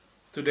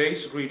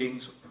Today's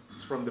readings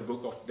from the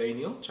book of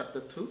Daniel, chapter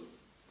 2.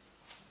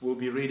 We'll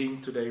be reading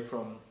today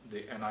from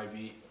the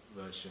NIV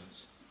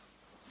versions.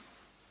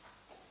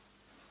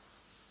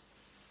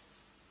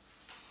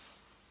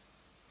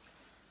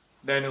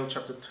 Daniel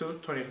chapter 2,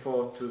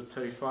 24 to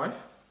 35.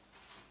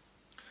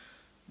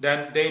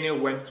 Then Daniel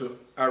went to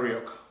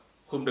Arioch,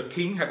 whom the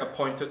king had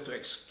appointed to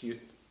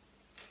execute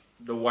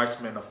the wise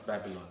men of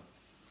Babylon,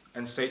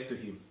 and said to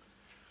him,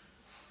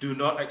 "Do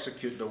not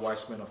execute the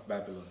wise men of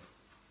Babylon.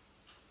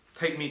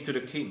 Take me to the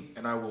king,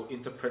 and I will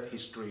interpret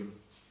his dream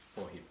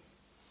for him."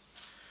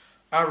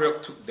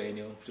 Arioch took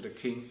Daniel to the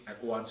king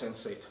at once and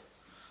said,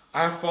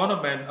 "I have found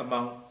a man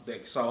among the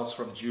exiles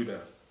from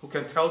Judah who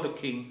can tell the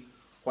king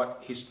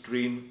what his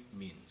dream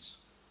means."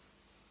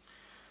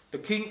 The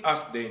king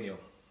asked Daniel,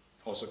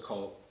 also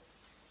called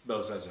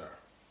Belshazzar,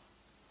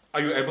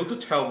 "Are you able to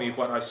tell me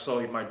what I saw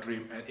in my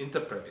dream and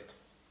interpret it?"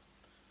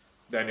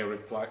 Daniel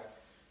replied,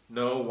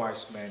 "No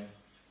wise man,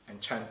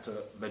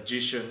 enchanter,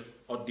 magician,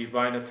 or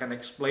diviner can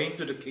explain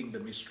to the king the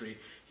mystery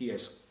he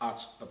has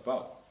asked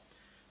about.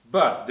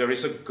 But there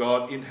is a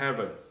God in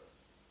heaven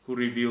who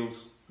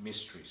reveals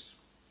mysteries.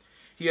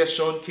 He has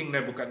shown King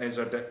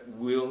Nebuchadnezzar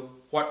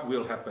what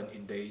will happen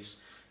in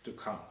days to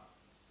come.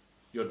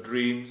 Your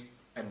dreams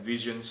and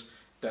visions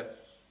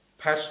that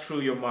passed through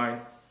your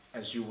mind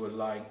as you were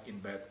lying in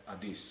bed are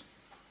these.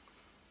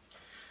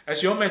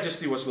 As your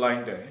majesty was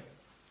lying there,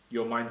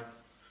 your mind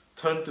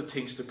turned to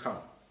things to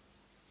come,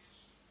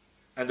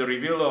 and the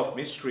revealer of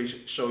mysteries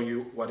show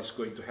you what is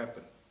going to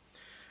happen.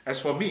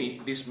 As for me,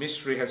 this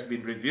mystery has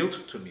been revealed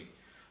to me,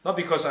 not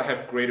because I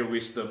have greater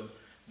wisdom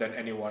than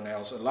anyone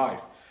else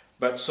alive,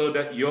 but so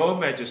that your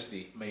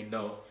majesty may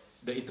know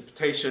the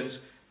interpretations,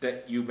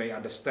 that you may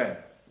understand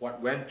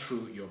what went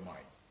through your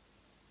mind.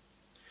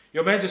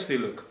 Your majesty,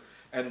 look,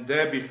 and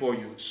there before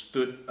you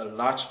stood a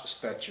large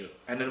statue,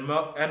 an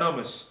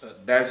enormous,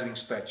 dazzling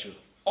statue,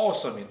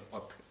 awesome in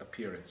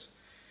appearance.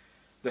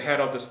 The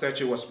head of the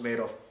statue was made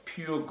of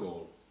pure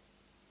gold,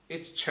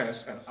 its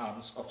chest and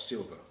arms of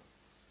silver,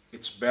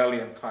 its belly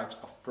and thighs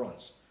of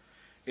bronze,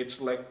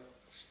 its legs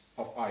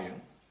of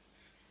iron,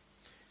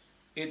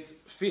 its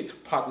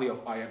feet partly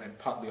of iron and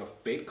partly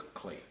of baked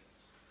clay.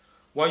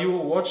 While you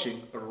were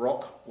watching, a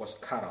rock was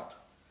cut out,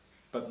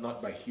 but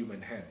not by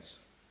human hands.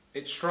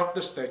 It struck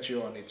the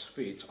statue on its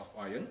feet of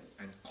iron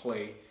and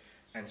clay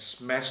and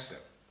smashed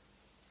them.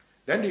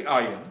 Then the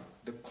iron,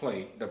 the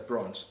clay, the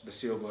bronze, the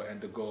silver,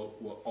 and the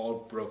gold were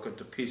all broken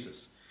to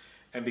pieces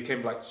and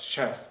became like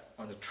chaff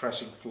on the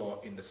threshing floor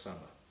in the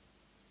summer.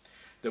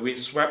 The wind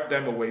swept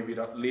them away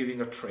without leaving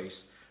a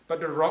trace,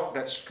 but the rock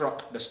that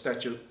struck the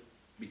statue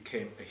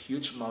became a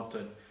huge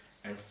mountain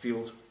and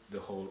filled the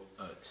whole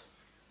earth.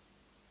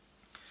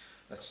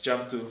 Let's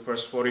jump to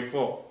verse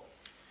 44.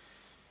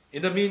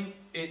 In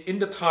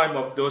the time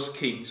of those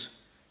kings,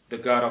 the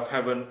God of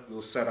heaven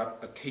will set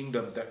up a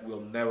kingdom that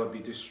will never be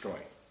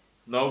destroyed,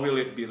 nor will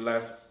it be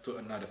left to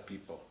another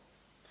people.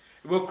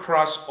 It will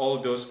crush all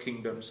those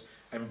kingdoms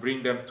and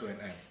bring them to an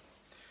end,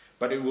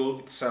 but it will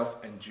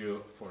itself endure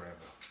forever.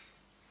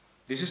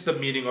 This is the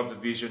meaning of the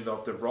vision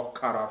of the rock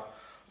cut out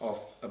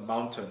of a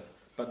mountain,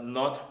 but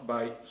not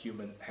by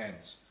human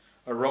hands,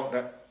 a rock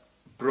that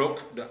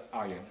broke the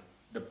iron,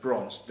 the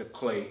bronze, the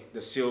clay,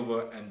 the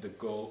silver, and the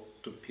gold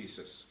to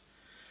pieces.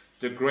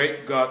 The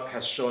great God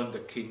has shown the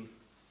king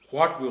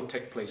what will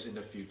take place in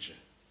the future.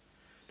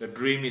 The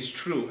dream is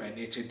true and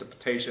its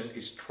interpretation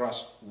is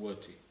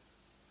trustworthy.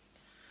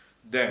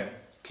 Then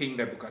King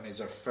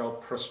Nebuchadnezzar fell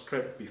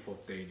prostrate before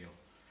Daniel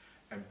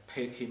and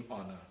paid him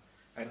honor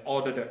and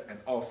ordered that an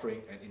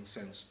offering and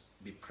incense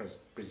be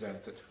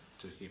presented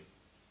to him.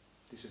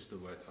 This is the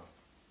word of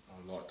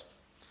our Lord.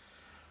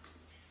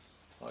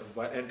 I'll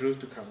invite Andrew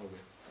to come over.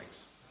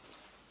 Thanks.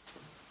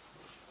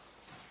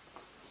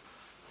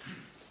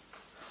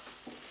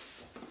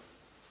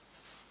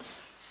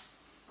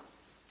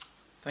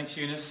 Thanks,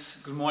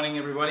 Eunice. Good morning,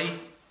 everybody.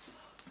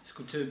 It's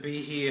good to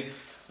be here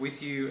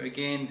with you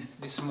again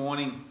this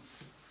morning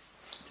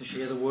to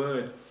share the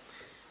word.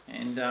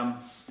 And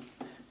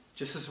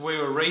just as we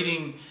were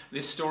reading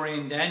this story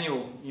in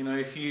Daniel,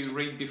 if you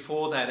read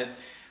before that,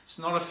 it's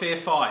not a fair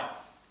fight.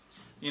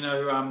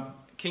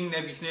 King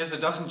Nebuchadnezzar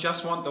doesn't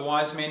just want the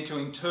wise men to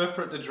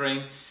interpret the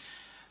dream,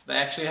 they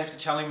actually have to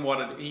tell him what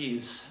it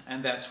is,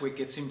 and that's what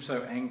gets him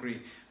so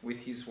angry with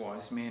his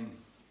wise men.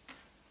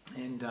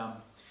 And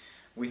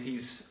with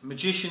his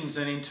magicians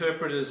and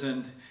interpreters,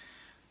 and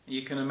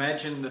you can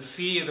imagine the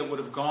fear that would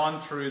have gone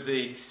through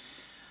the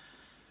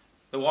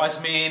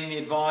wise men, the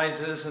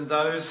advisors, and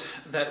those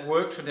that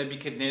worked for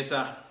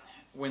Nebuchadnezzar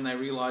when they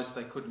realized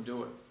they couldn't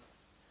do it.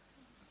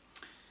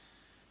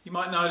 You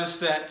might notice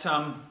that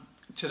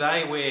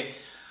today we're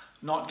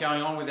not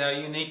going on with our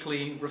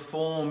uniquely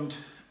reformed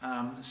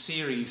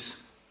series.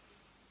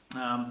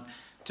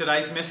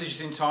 Today's message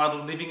is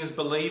entitled "Living as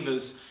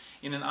Believers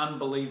in an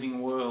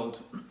Unbelieving World."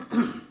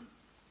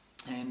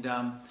 And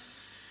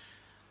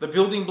the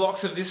building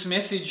blocks of this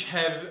message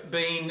have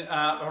been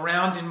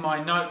around in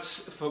my notes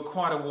for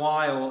quite a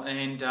while,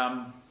 and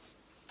a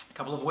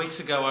couple of weeks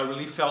ago I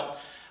really felt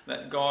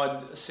that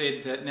God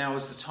said that now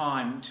is the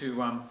time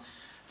to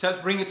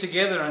bring it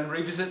together and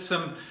revisit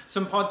some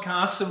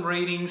podcasts, some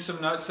readings,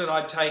 some notes that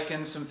I'd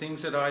taken, some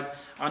things that I'd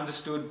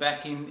understood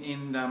back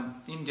in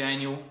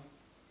Daniel,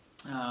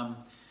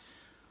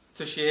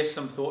 to share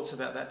some thoughts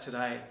about that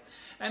today.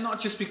 And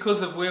not just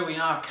because of where we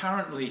are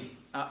currently,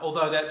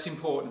 although that's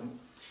important,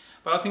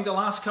 but I think the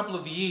last couple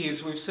of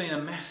years we've seen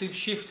a massive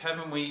shift,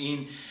 haven't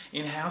we,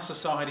 in how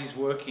society's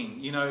working.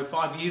 You know,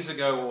 5 years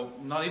ago, or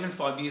not even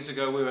 5 years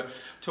ago, we were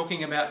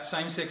talking about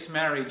same-sex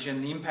marriage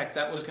and the impact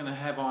that was going to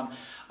have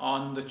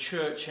on the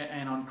church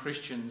and on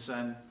Christians.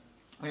 And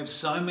we have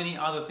so many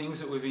other things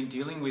that we've been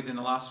dealing with in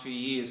the last few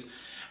years.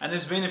 And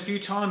there's been a few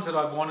times that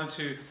I've wanted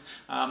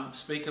to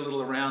speak a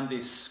little around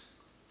this.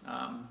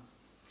 And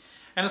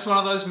it's one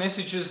of those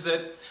messages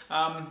that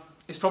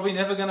is probably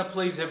never going to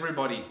please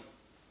everybody.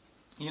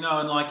 You know,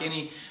 and like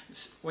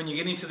when you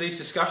get into these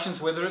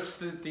discussions, whether it's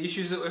the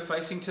issues that we're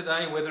facing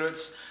today, whether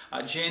it's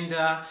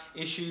gender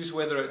issues,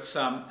 whether it's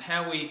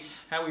how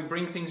we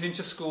bring things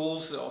into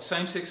schools or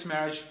same-sex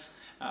marriage,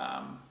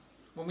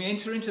 when we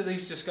enter into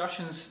these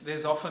discussions,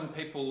 there's often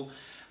people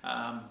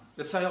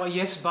that say, "Oh,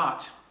 yes,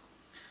 but,"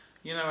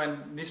 you know,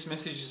 and this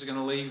message is going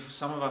to leave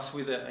some of us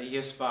with a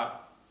yes,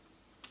 but.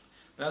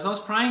 But as I was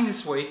praying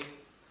this week,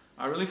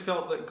 I really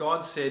felt that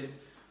God said,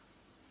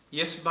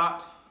 "Yes,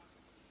 but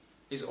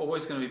is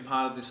always going to be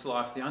part of this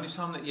life. The only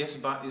time that yes,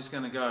 but is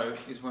going to go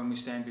is when we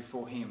stand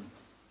before Him."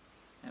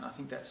 And I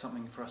think that's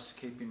something for us to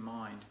keep in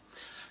mind.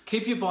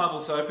 Keep your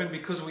Bibles open,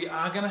 because we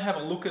are going to have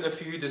a look at a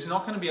few. There's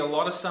not going to be a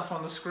lot of stuff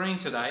on the screen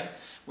today.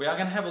 We are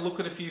going to have a look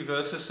at a few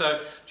verses.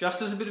 So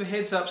just as a bit of a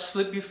heads up,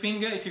 slip your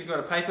finger if you've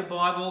got a paper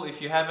Bible.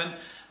 If you haven't,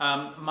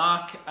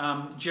 mark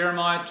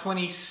Jeremiah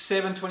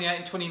 27, 28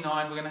 and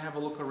 29. We're going to have a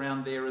look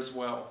around there as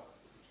well.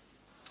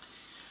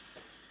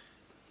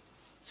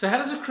 So how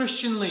does a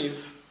Christian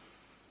live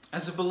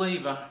as a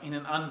believer in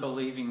an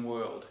unbelieving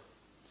world?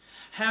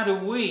 How do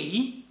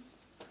we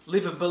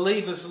live a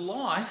believer's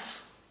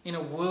life in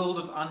a world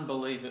of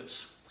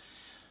unbelievers?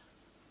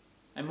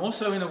 And more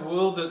so in a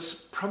world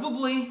that's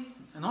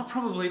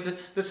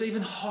that's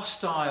even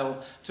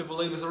hostile to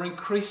believers, or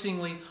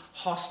increasingly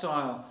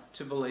hostile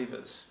to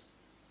believers.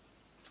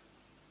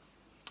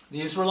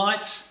 The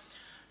Israelites,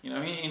 you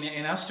know,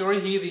 in our story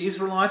here, the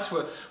Israelites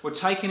were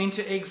taken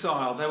into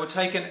exile. They were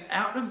taken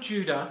out of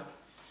Judah,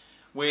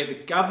 where the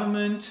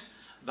government,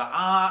 the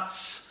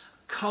arts,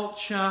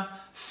 culture,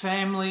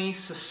 family,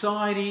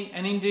 society,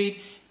 and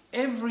indeed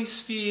every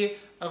sphere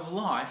of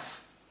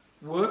life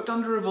worked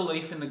under a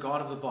belief in the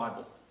God of the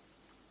Bible.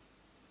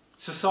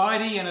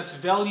 Society and its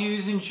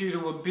values in Judah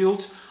were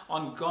built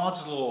on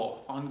God's law,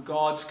 on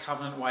God's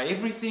covenant way.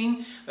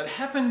 Everything that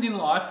happened in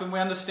life, and we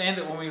understand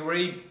that when we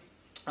read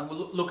and we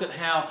look at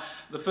how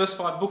the first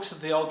 5 books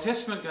of the Old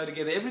Testament go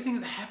together, everything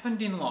that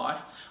happened in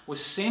life was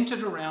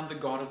centered around the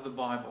God of the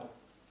Bible.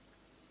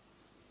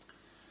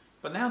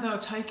 But now they were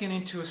taken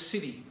into a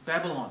city,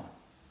 Babylon,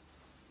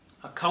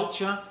 a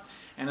culture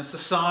and a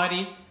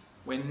society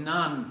where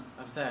none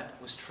of that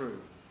was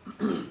true.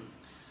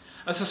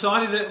 A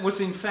society that was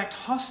in fact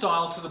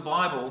hostile to the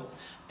Bible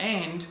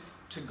and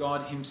to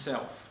God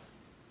Himself.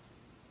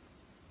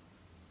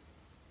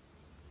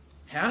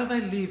 How do they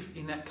live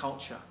in that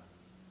culture?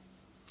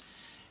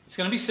 It's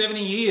going to be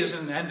 70 years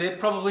and they're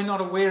probably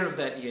not aware of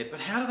that yet, but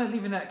how do they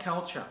live in that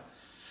culture?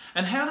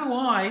 And how do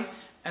I,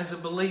 as a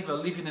believer,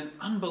 live in an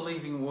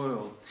unbelieving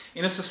world?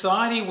 In a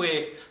society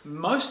where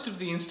most of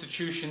the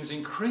institutions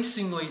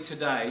increasingly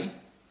today,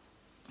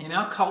 in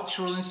our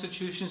cultural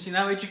institutions, in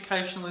our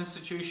educational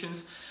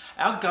institutions,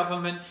 our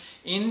government,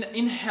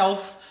 in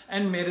health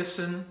and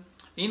medicine,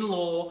 in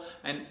law,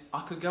 and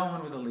I could go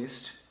on with a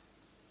list.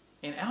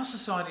 In our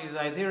society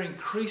today, they're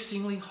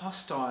increasingly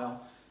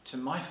hostile to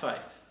my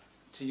faith,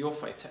 to your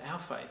faith, to our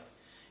faith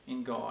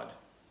in God.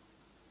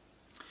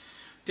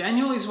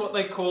 Daniel is what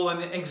they call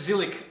an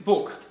exilic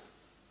book.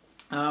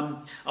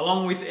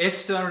 Along with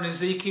Esther and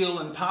Ezekiel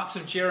and parts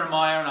of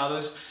Jeremiah and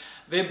others,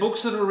 they're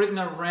books that are written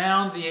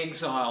around the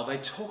exile. They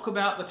talk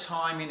about the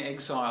time in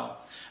exile,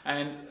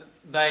 and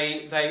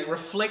they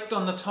reflect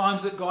on the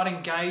times that God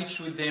engaged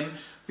with them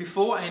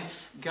before and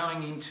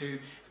going into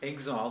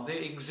exile. They're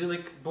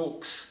exilic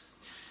books.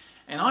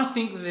 And I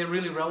think that they're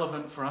really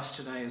relevant for us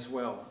today as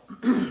well.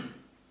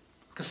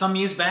 Because some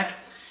years back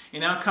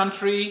in our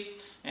country,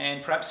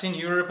 and perhaps in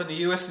Europe and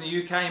the US and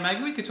the UK,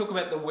 maybe we could talk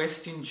about the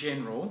West in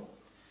general.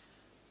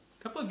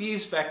 A couple of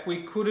years back,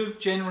 we could have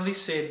generally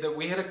said that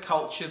we had a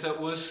culture that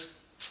was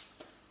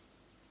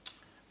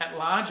at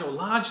large or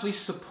largely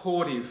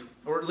supportive,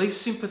 or at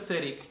least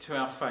sympathetic to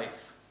our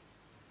faith,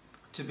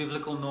 to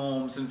biblical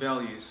norms and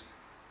values,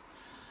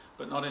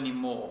 but not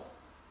anymore.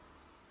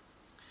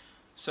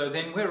 So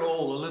then we're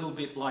all a little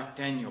bit like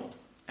Daniel,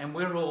 and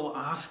we're all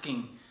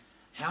asking,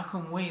 how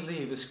can we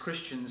live as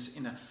Christians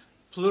in a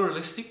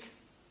pluralistic,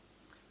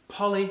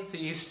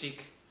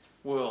 polytheistic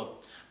world?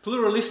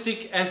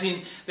 Pluralistic as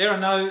in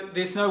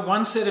there's no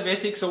one set of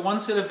ethics or one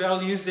set of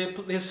values.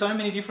 There's so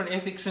many different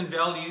ethics and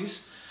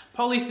values.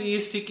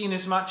 Polytheistic in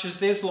as much as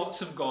there's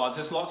lots of gods,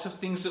 there's lots of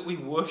things that we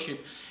worship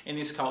in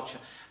this culture.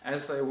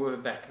 as they were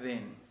back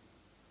then.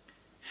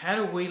 How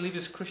do we live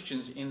as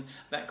Christians in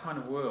that kind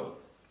of world?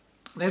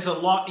 There's a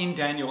lot in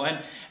Daniel,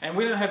 and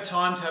we don't have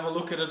time to have a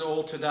look at it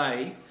all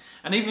today.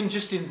 And even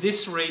just in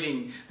this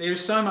reading, there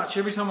is so much.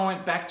 Every time I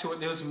went back to it,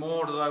 there was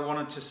more that I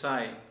wanted to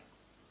say.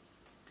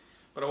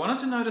 But I wanted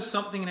to notice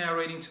something in our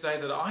reading today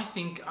that I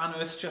think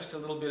unearths just a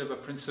little bit of a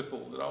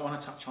principle that I want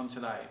to touch on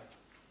today.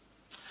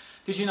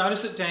 Did you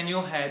notice that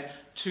Daniel had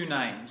two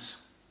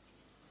names?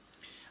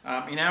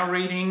 In our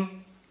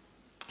reading,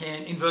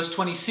 in verse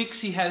 26,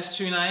 he has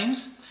two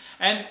names.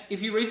 And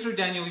if you read through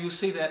Daniel, you'll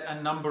see that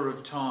a number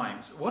of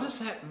times. What does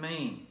that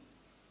mean?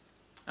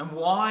 And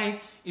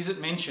why is it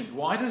mentioned?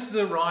 Why is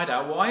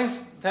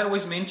that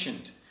always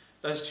mentioned,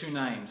 those two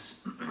names?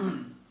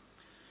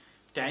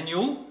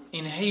 Daniel,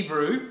 in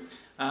Hebrew,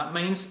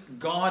 means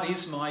God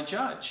is my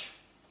judge.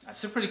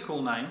 That's a pretty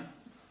cool name.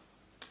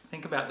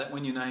 Think about that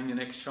when you name your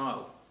next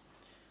child.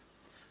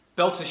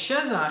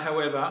 Belteshazzar,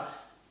 however,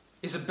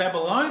 is a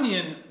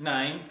Babylonian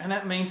name, and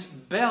that means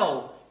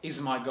Bel is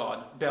my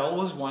God. Bel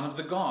was one of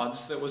the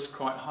gods that was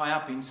quite high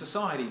up in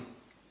society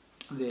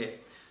there.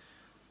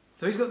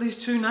 So he's got these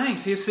two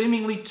names. He has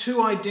seemingly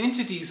two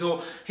identities,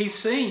 or he's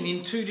seen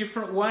in two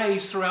different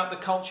ways throughout the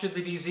culture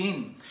that he's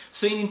in.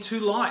 Seen in two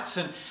lights,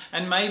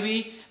 and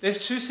maybe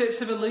there's two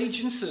sets of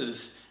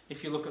allegiances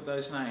if you look at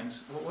those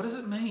names. What does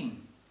it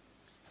mean?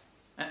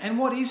 And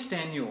what is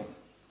Daniel?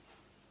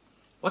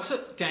 What's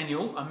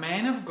Daniel, a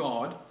man of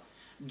God,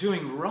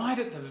 doing right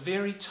at the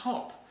very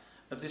top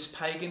of this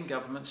pagan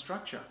government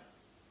structure?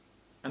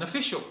 An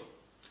official,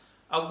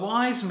 a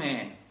wise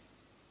man.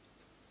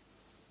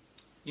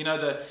 You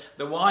know,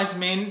 the wise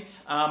men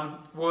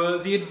were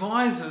the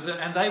advisors,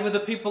 and they were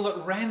the people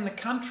that ran the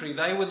country.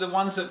 They were the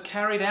ones that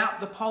carried out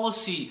the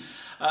policy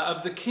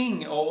of the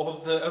king or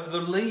of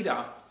the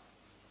leader.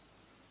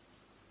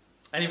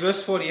 And in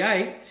verse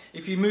 48,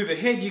 if you move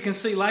ahead, you can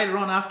see later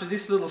on after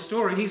this little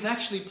story, he's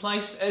actually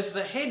placed as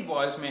the head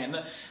wise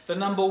man, the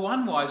number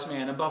one wise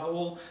man above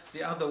all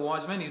the other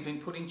wise men. He's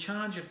been put in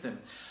charge of them.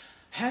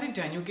 How did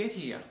Daniel get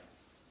here?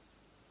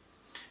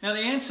 Now, the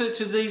answer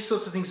to these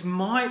sorts of things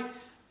might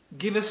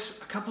give us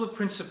a couple of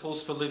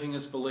principles for living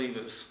as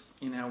believers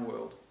in our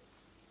world.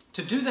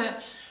 To do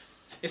that,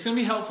 it's going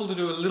to be helpful to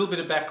do a little bit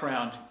of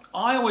background.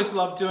 I always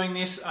love doing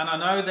this, and I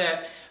know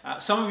that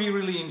some of you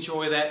really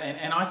enjoy that,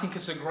 and I think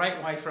it's a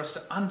great way for us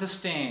to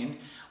understand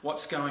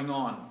what's going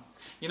on.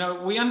 You know,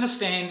 we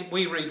understand,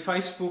 we read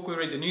Facebook, we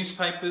read the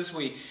newspapers,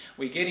 we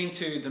get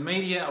into the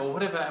media or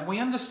whatever, and we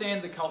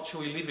understand the culture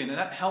we live in, and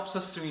that helps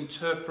us to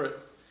interpret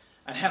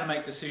and how to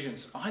make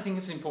decisions. I think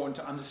it's important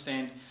to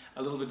understand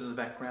a little bit of the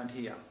background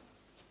here.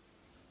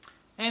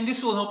 And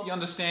this will help you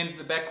understand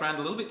the background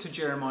a little bit to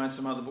Jeremiah and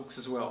some other books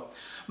as well.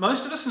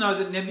 Most of us know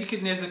that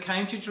Nebuchadnezzar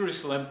came to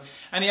Jerusalem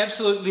and he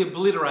absolutely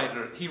obliterated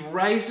it. He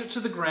razed it to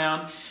the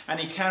ground and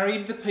he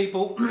carried the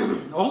people,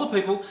 all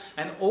the people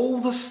and all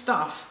the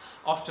stuff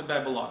off to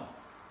Babylon.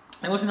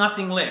 There was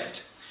nothing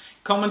left.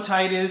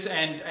 Commentators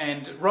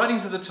and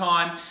writings of the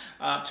time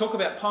talk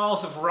about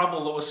piles of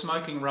rubble that were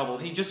smoking rubble.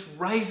 He just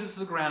razed it to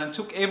the ground and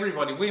took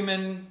everybody,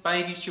 women,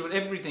 babies, children,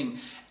 everything.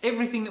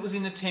 Everything that was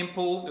in the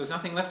temple, there was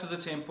nothing left of the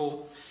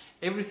temple,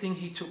 everything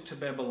he took to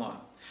Babylon.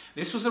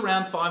 This was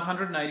around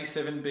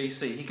 587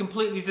 BC. He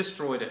completely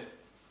destroyed it.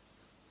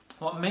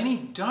 What many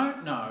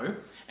don't know,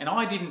 and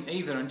I didn't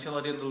either until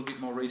I did a little bit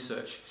more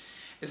research,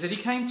 is that he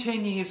came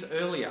 10 years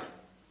earlier.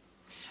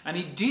 And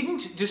he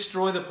didn't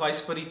destroy the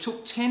place, but he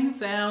took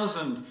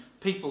 10,000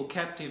 people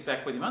captive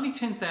back with him. Only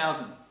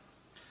 10,000.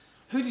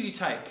 Who did he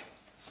take?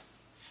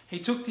 He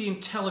took the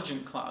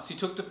intelligent class. He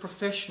took the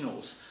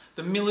professionals,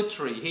 the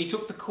military. He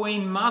took the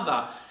Queen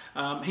Mother.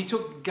 He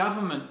took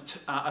government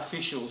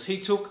officials.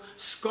 He took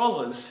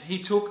scholars. He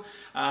took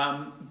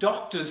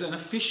doctors and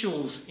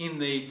officials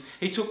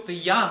He took the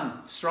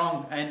young,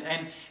 strong,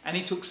 and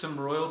he took some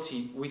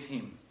royalty with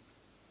him.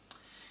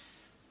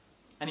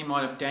 And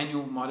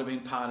Daniel might have been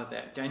part of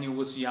that. Daniel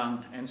was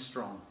young and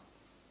strong.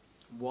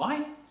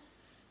 Why?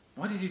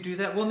 Why did he do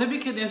that? Well,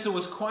 Nebuchadnezzar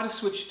was quite a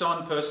switched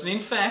on person. In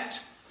fact,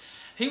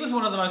 he was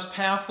one of the most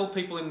powerful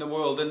people in the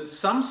world. And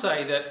some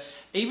say that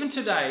even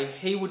today,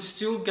 he would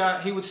still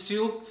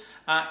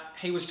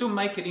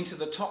make it into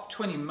the top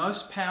 20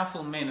 most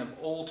powerful men of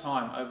all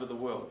time over the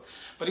world.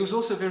 But he was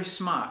also very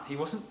smart. He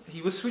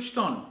was switched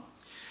on.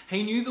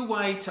 He knew the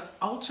way to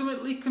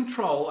ultimately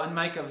control and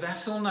make a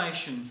vassal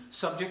nation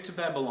subject to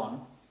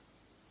Babylon,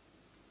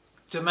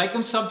 to make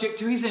them subject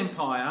to his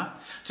empire,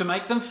 to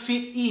make them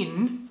fit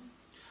in,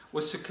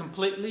 was to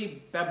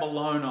completely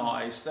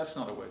Babylonize, that's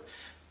not a word,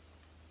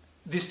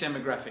 this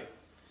demographic.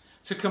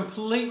 To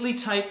completely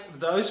take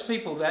those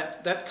people,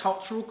 that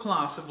cultural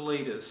class of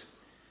leaders,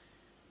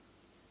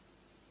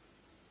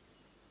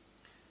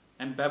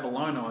 and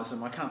Babylonize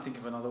them, I can't think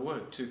of another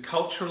word, to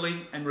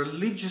culturally and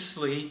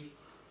religiously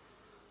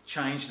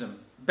change them.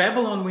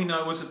 Babylon, we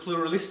know, was a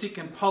pluralistic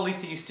and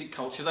polytheistic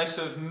culture. They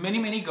served many,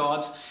 many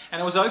gods,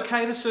 and it was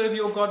okay to serve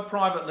your God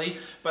privately,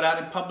 but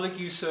out in public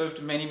you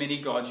served many,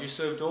 many gods. You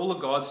served all the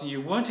gods, and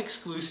you weren't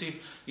exclusive.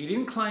 You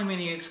didn't claim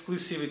any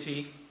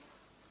exclusivity.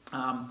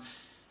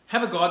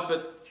 have a God,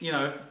 but,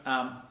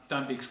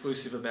 don't be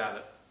exclusive about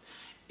it.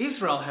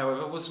 Israel,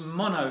 however, was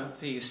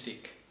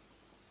monotheistic.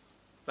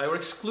 They were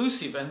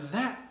exclusive, and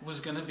that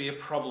was going to be a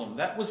problem.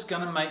 That was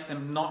going to make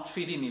them not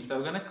fit in if they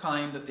were going to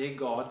claim that their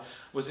God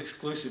was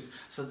exclusive.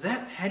 So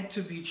that had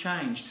to be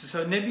changed.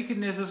 So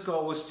Nebuchadnezzar's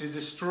goal was to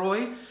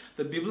destroy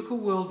the biblical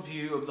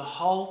worldview of the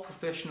whole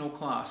professional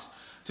class,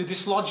 to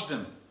dislodge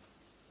them,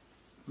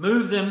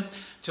 move them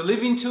to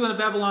live into a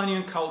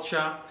Babylonian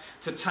culture,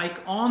 to take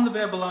on the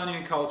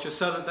Babylonian culture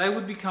so that they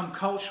would become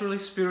culturally,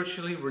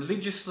 spiritually,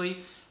 religiously,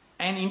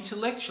 and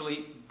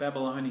intellectually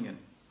Babylonian.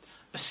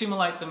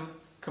 Assimilate them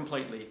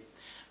completely,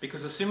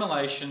 because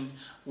assimilation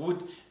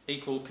would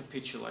equal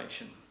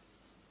capitulation.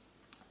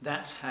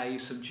 That's how you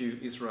subdue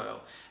Israel.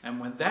 And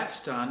when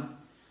that's done,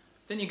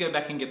 then you go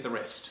back and get the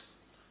rest,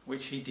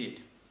 which he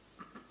did.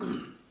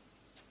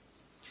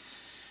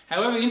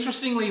 However,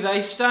 interestingly,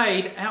 they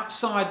stayed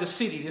outside the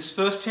city. This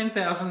first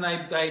 10,000,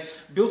 they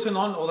built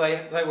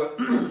they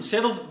were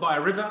settled by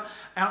a river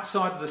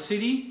outside the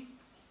city.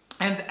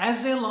 And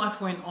as their life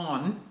went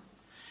on,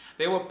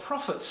 there were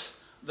prophets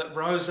that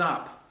rose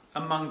up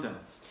among them.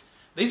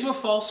 These were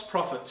false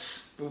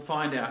prophets, we'll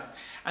find out.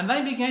 And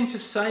they began to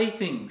say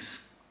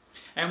things.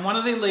 And one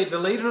of the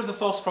leader of the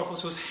false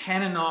prophets was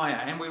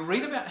Hananiah. And we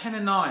read about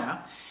Hananiah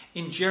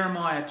in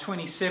Jeremiah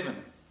 27.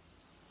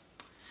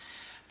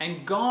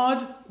 And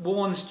God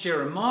warns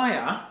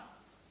Jeremiah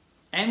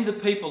and the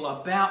people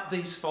about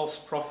these false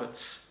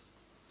prophets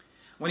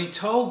when he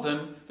told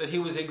them that he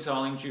was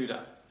exiling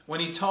Judah. When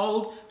he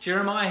told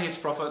Jeremiah, his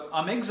prophet,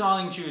 I'm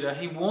exiling Judah,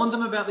 he warned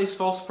them about these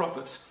false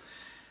prophets.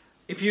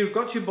 If you've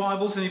got your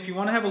Bibles and if you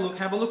want to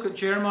have a look at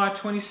Jeremiah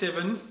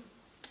 27,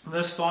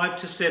 verse 5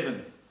 to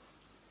 7.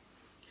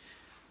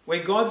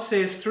 Where God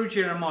says through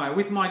Jeremiah,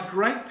 with my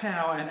great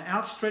power and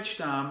outstretched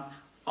arm,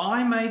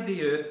 I made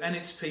the earth and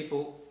its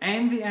people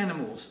and the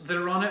animals that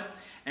are on it,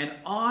 and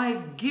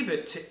I give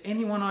it to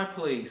anyone I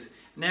please.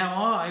 Now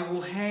I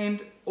will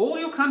hand all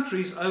your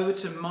countries over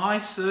to my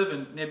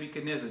servant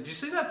Nebuchadnezzar. Do you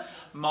see that?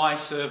 My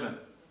servant.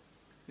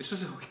 This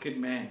was a wicked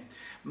man.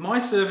 My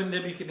servant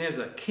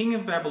Nebuchadnezzar, king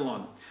of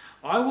Babylon.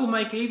 I will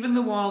make even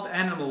the wild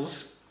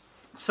animals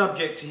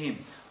subject to him.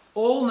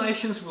 All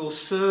nations will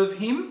serve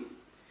him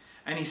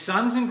and his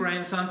sons and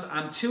grandsons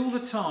until the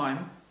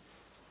time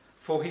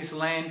for his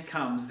land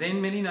comes.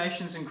 Then many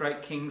nations and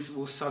great kings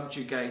will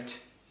subjugate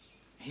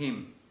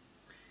him.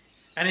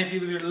 And if you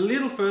read a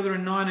little further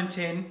in 9 and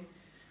 10,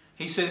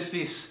 he says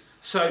this,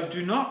 so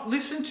do not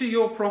listen to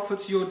your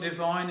prophets, your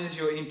diviners,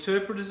 your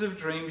interpreters of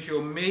dreams,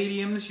 your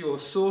mediums, your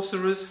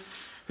sorcerers,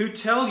 who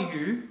tell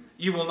you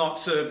you will not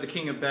serve the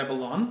king of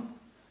Babylon.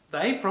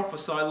 They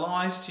prophesy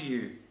lies to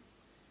you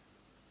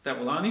that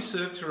will only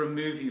serve to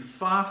remove you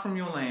far from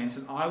your lands,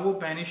 and I will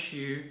banish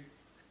you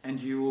and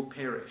you will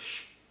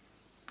perish.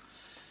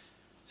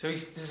 So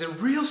there's a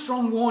real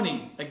strong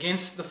warning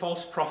against the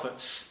false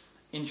prophets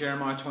in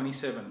Jeremiah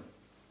 27.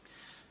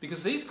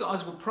 Because these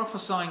guys were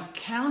prophesying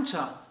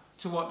counter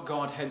to what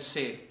God had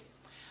said.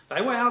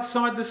 They were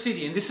outside the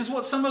city, and this is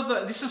some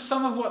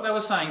of what they were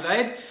saying.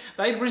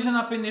 They'd risen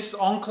up in this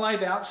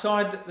enclave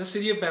outside the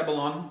city of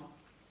Babylon.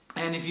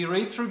 And if you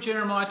read through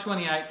Jeremiah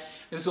 28,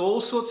 there's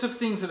all sorts of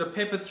things that are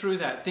peppered through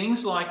that.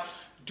 Things like,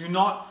 do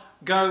not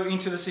go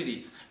into the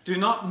city. Do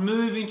not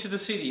move into the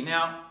city.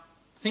 Now,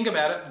 think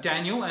about it.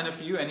 Daniel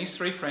and his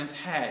 3 friends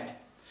had.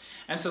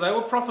 And so they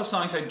were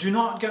prophesying, saying, do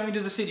not go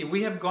into the city.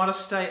 We have got to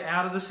stay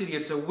out of the city.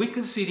 It's a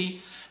wicked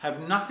city.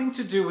 Have nothing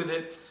to do with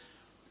it.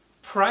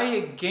 Pray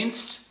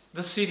against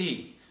the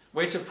city.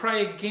 We're to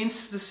pray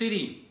against the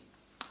city.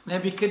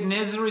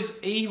 Nebuchadnezzar is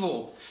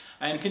evil.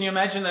 And can you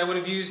imagine, they would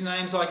have used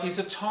names like he's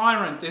a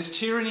tyrant, there's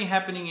tyranny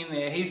happening in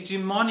there, he's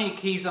demonic,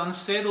 he's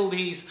unsettled,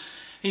 he's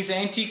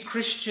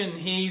anti-Christian,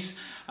 he's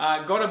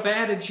got a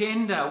bad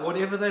agenda,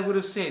 whatever they would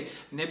have said.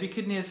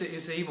 Nebuchadnezzar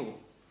is evil.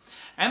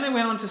 And they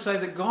went on to say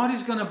that God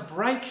is going to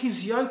break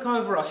his yoke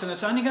over us, and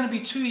it's only going to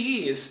be 2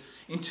 years.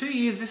 In 2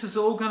 years, this is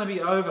all going to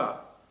be over.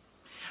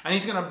 And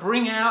he's going to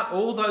bring out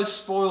all those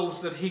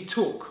spoils that he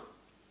took.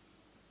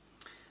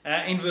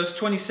 In verse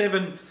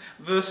 27,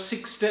 verse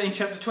 16,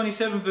 chapter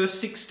 27, verse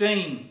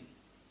 16.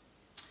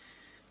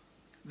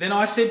 Then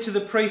I said to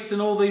the priests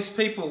and all these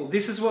people,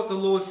 this is what the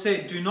Lord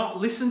said, do not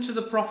listen to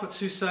the prophets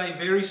who say,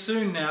 very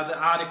soon now the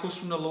articles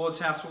from the Lord's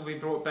house will be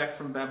brought back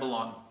from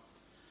Babylon.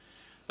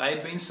 They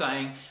had been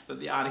saying that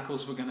the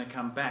articles were going to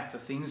come back, the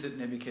things that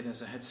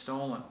Nebuchadnezzar had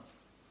stolen.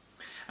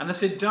 And they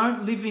said,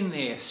 don't live in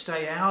there,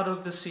 stay out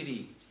of the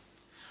city.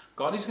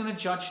 God is going to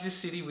judge this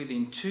city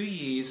within 2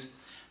 years,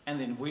 and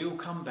then we'll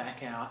come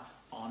back out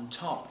on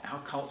top.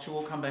 Our culture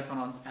will come back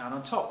out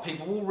on top.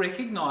 People will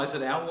recognise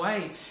that our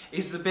way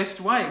is the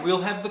best way.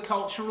 We'll have the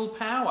cultural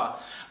power.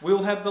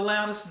 We'll have the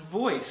loudest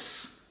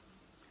voice.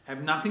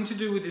 Have nothing to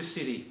do with this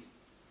city.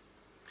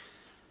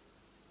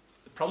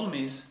 The problem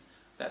is,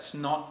 that's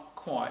not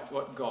quite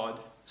what God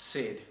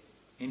said.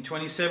 In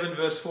 27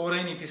 verse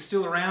 14, if you're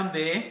still around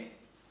there,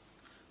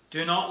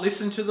 do not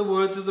listen to the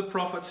words of the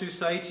prophets who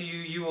say to you,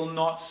 you will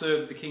not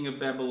serve the king of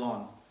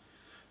Babylon,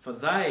 for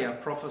they are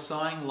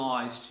prophesying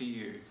lies to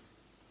you.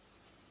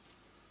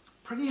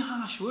 Pretty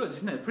harsh words,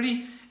 isn't it?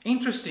 Pretty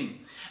interesting.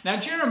 Now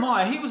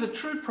Jeremiah, he was a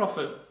true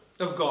prophet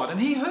of God, and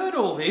he heard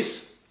all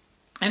this,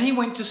 and he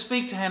went to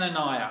speak to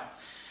Hananiah.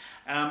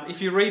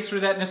 If you read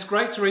through that, and it's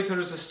great to read through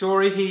as a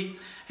story,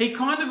 he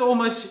kind of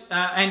almost,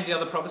 and the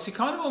other prophets, he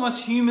kind of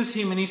almost humours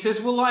him, and he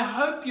says, well, I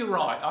hope you're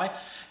right.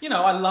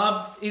 I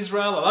love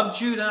Israel, I love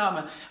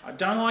Judah, I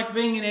don't like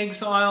being in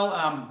exile,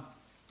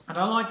 I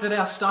don't like that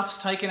our stuff's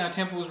taken, our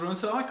temple's ruined,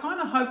 so I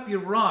kind of hope you're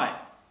right.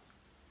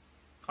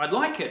 I'd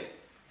like it.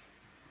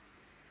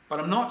 But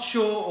I'm not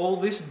sure all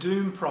this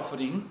doom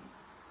profiting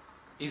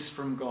is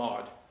from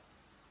God.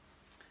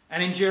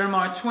 And in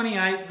Jeremiah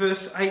 28,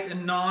 verse 8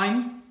 and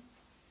 9,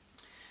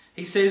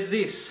 he says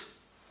this: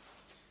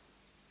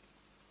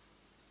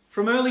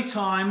 from early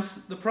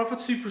times, the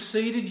prophets who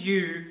preceded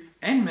you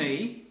and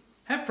me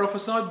have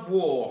prophesied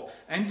war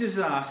and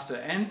disaster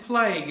and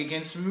plague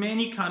against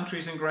many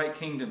countries and great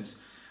kingdoms.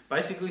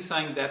 Basically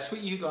saying that's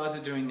what you guys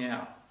are doing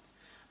now.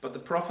 But the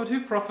prophet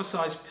who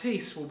prophesies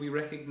peace will be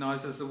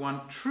recognized as the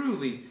one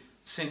truly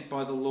sent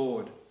by the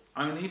Lord,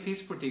 only if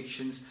his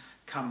predictions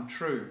come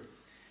true.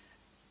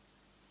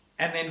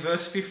 And then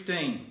verse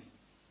 15.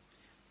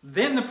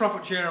 Then the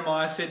prophet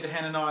Jeremiah said to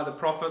Hananiah the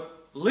prophet,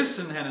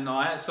 listen,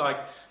 Hananiah. It's like,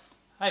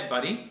 hey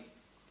buddy,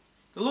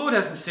 the Lord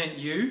hasn't sent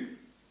you,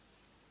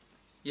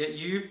 yet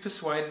you've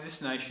persuaded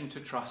this nation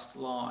to trust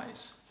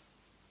lies.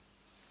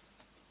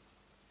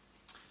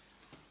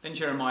 Then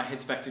Jeremiah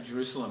heads back to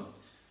Jerusalem,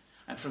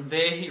 and from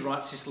there he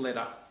writes this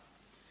letter.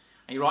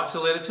 And he writes a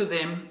letter to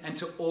them and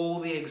to all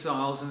the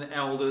exiles and the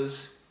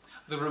elders,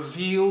 the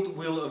revealed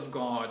will of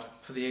God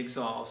for the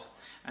exiles.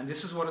 And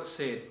this is what it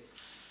said.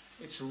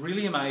 It's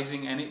really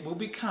amazing, and it will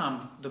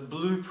become the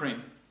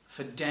blueprint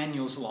for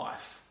Daniel's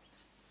life.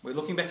 We're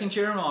looking back in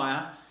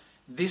Jeremiah.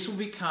 This will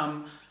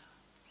become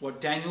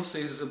what Daniel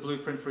sees as a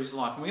blueprint for his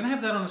life. And we're going to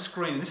have that on the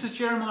screen. This is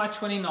Jeremiah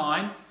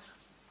 29,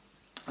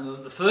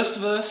 and the first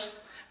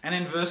verse, and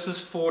in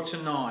verses 4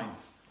 to 9.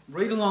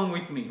 Read along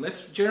with me.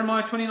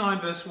 Jeremiah 29,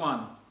 verse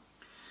 1.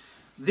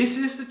 This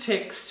is the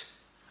text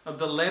of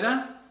the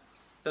letter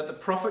that the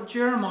prophet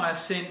Jeremiah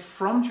sent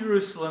from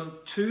Jerusalem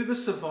to the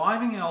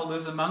surviving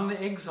elders among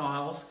the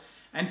exiles,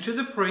 and to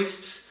the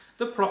priests,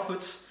 the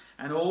prophets,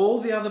 and all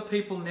the other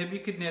people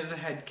Nebuchadnezzar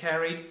had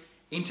carried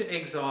into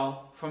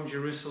exile from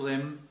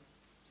Jerusalem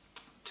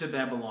to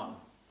Babylon.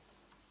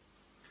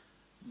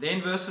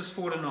 Then verses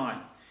 4 to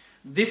 9.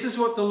 This is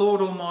what the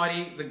Lord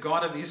Almighty, the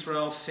God of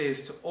Israel,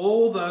 says to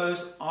all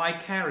those I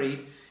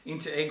carried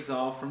into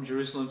exile from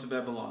Jerusalem to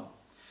Babylon.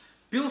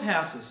 Build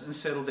houses and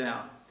settle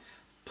down.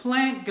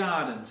 Plant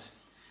gardens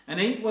and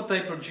eat what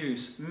they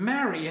produce.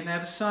 Marry and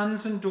have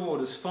sons and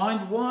daughters.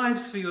 Find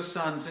wives for your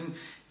sons and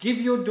give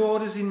your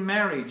daughters in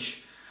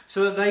marriage,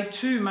 so that they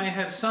too may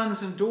have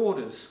sons and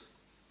daughters.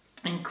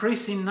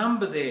 Increase in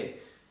number there.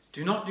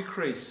 Do not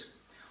decrease.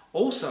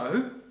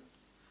 Also,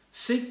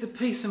 seek the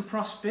peace and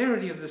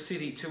prosperity of the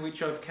city to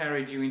which I've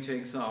carried you into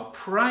exile.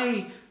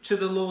 Pray to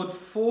the Lord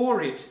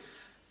for it,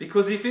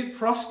 because if it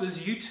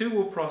prospers, you too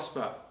will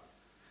prosper.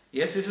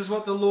 Yes, this is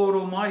what the Lord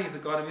Almighty, the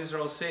God of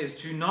Israel, says.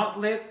 Do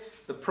not let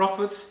the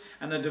prophets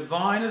and the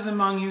diviners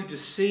among you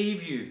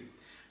deceive you.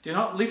 Do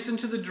not listen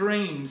to the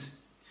dreams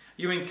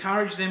you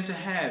encourage them to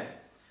have.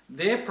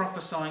 They're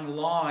prophesying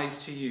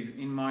lies to you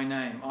in my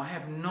name. I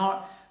have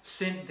not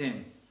sent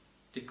them,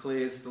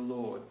 declares the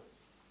Lord.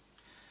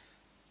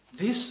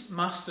 This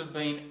must have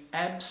been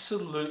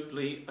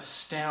absolutely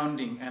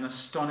astounding and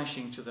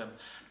astonishing to them.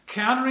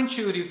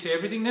 Counterintuitive to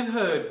everything they've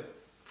heard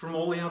from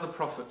all the other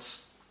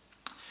prophets.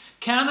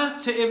 Counter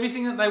to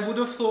everything that they would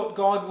have thought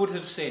God would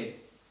have said.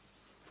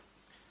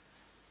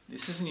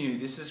 This is new.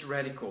 This is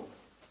radical.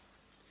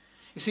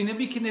 You see,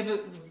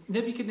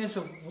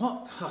 Nebuchadnezzar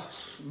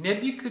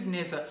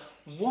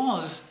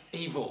was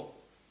evil.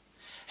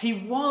 He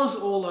was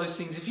all those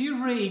things. If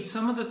you read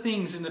some of the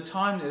things in the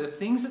time there, the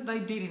things that they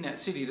did in that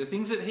city, the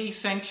things that he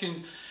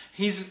sanctioned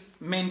his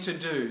men to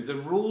do, the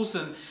rules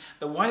and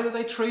the way that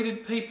they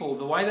treated people,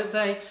 the way that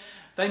they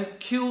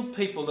killed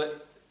people,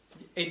 that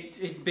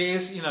it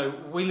bears,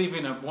 we live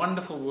in a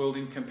wonderful world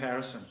in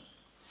comparison.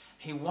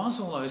 He was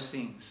all those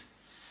things.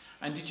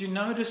 And did you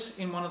notice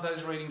in one of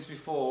those readings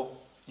before,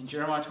 in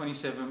Jeremiah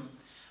 27,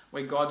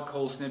 where God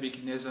calls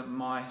Nebuchadnezzar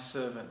my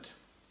servant?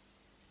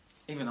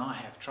 Even I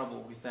have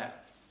trouble with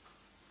that.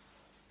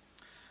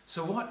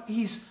 So what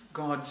is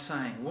God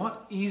saying?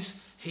 What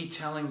is he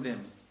telling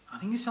them? I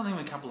think he's telling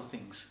them a couple of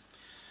things.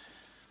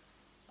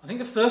 I think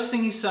the first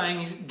thing he's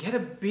saying is, get a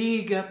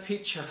bigger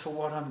picture for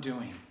what I'm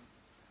doing.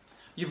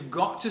 You've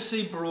got to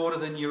see broader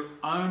than your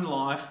own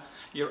life,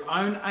 your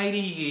own 80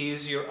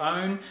 years, your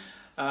own,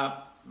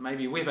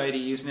 maybe we've 80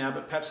 years now,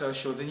 but perhaps I was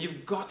short. Then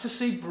you've got to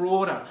see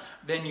broader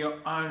than your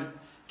own.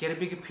 Get a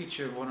bigger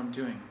picture of what I'm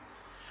doing.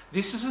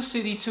 This is a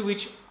city to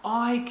which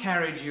I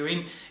carried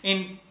you.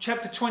 In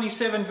chapter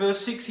 27,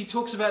 verse 6, he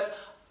talks about,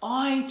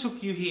 I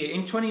took you here.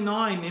 In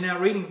 29, in our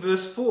reading,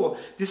 verse 4,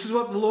 this is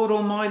what the Lord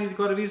Almighty, the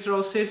God of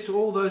Israel, says to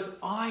all those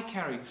I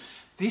carried.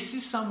 This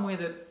is somewhere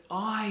that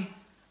I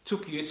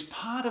took you. It's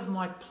part of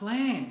my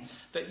plan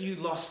that you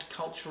lost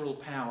cultural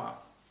power.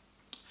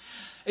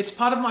 It's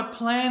part of my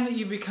plan that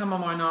you become a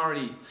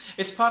minority.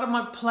 It's part of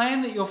my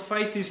plan that your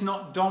faith is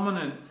not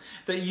dominant,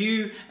 that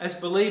you as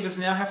believers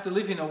now have to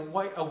live in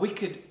a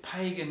wicked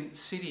pagan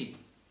city.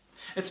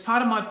 It's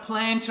part of my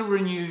plan to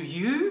renew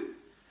you,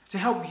 to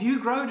help you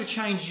grow, to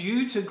change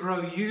you, to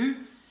grow you,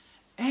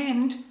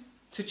 and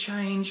to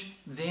change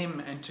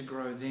them and to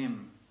grow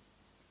them.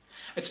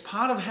 It's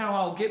part of how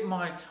I'll get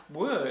my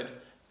word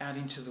out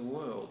into the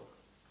world.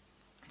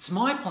 It's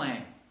my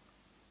plan.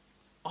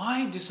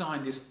 I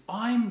designed this.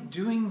 I'm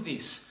doing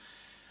this.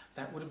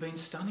 That would have been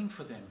stunning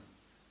for them.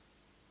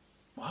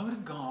 Why would a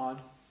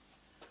God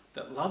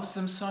that loves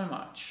them so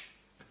much,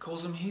 that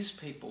calls them his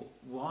people,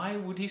 why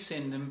would he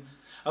send them,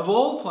 of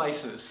all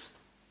places,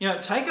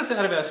 take us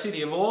out of our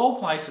city, of all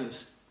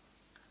places,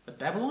 but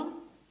Babylon,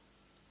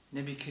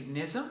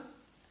 Nebuchadnezzar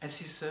as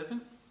his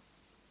servant?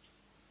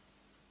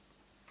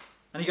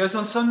 And he goes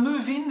on, so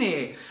move in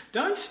there.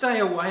 Don't stay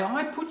away.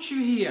 I put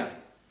you here.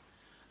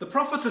 The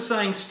prophets are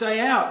saying stay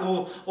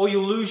out or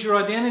you'll lose your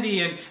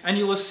identity and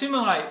you'll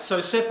assimilate,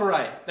 so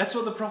separate. That's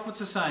what the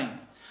prophets are saying.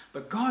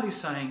 But God is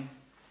saying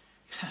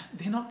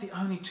they're not the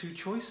only two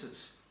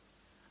choices.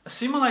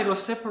 Assimilate or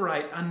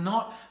separate are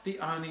not the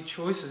only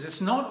choices.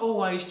 It's not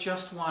always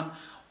just one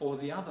or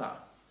the other.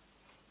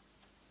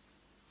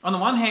 On the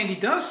one hand, he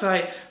does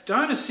say,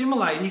 don't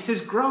assimilate. He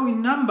says, grow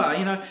in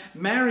number,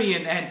 marry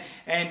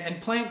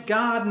and plant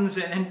gardens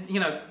and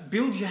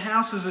build your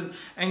houses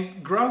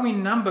and grow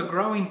in number,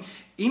 grow in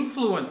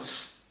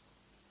influence.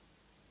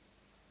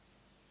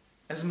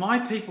 As my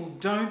people,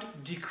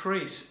 don't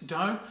decrease.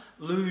 Don't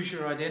lose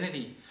your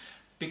identity.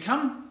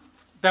 Become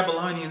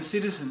Babylonian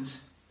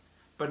citizens,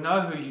 but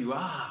know who you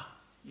are.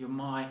 You're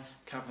my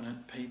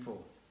covenant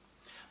people.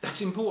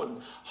 That's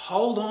important.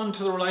 Hold on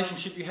to the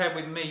relationship you have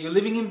with me. You're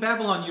living in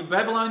Babylon. You're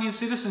Babylonian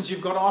citizens.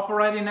 You've got to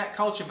operate in that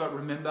culture, but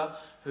remember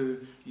who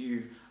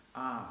you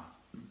are.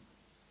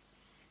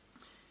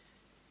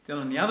 Then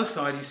on the other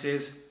side, he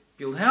says,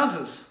 build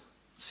houses,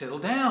 settle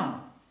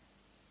down,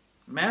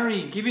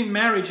 marry, give in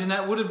marriage, and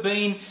that would have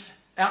been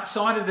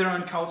outside of their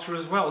own culture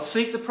as well.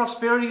 Seek the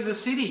prosperity of the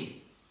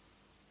city.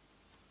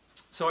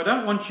 So I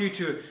don't want you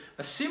to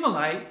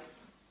assimilate,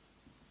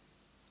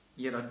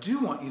 yet I do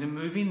want you to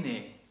move in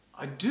there.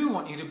 I do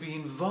want you to be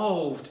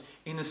involved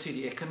in the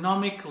city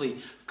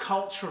economically,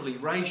 culturally,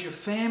 raise your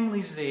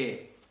families there,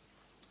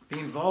 be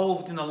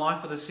involved in the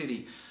life of the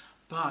city,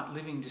 but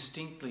living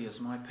distinctly as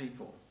my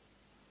people.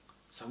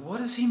 So what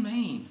does he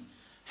mean?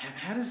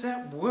 How does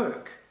that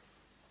work?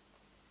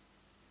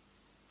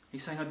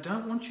 He's saying, I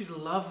don't want you to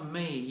love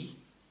me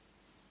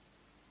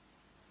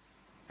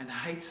and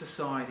hate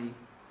society,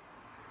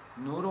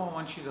 nor do I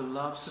want you to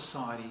love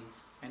society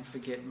and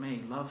forget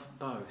me. Love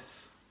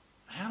both.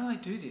 How do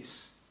they do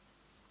this?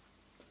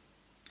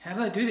 How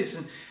do they do this?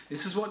 And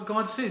this is what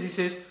God says. He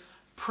says,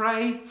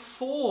 pray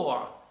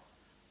for,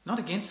 not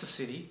against the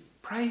city,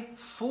 pray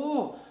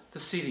for the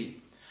city.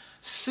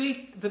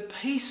 Seek the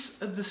peace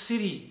of the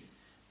city,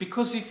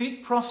 because if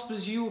it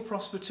prospers, you will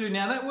prosper too.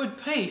 Now that word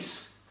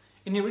peace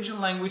in the original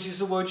language is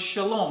the word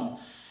shalom.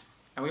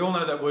 And we all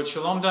know that word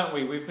shalom, don't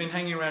we? We've been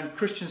hanging around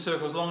Christian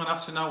circles long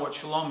enough to know what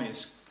shalom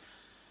is.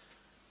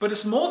 But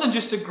it's more than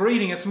just a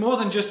greeting. It's more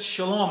than just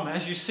shalom,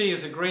 as you see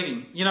as a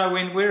greeting.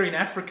 When we're in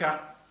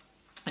Africa,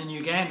 in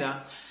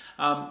Uganda,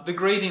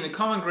 the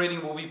common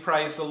greeting will be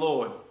praise the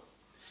Lord.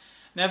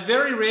 Now,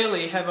 very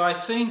rarely have I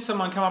seen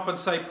someone come up and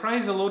say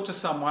praise the Lord to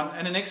someone,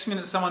 and the next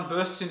minute someone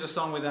bursts into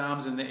song with their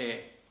arms in the air.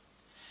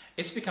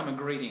 It's become a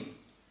greeting,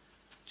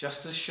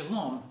 just as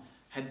shalom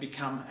had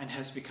become and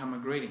has become a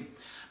greeting.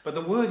 But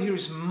the word here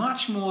is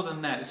much more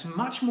than that. It's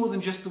much more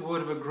than just the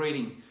word of a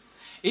greeting.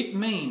 It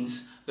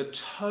means the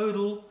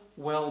total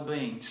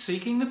well-being.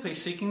 Seeking the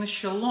peace, seeking the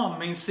shalom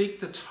means seek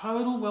the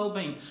total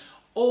well-being.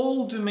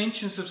 All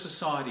dimensions of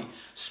society,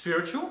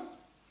 spiritual,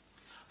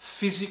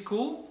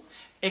 physical,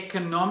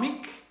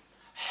 economic,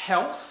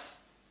 health,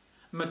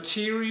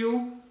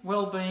 material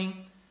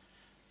well-being.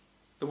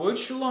 The word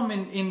shalom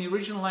in the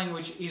original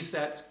language is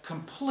that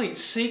complete,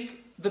 seek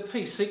the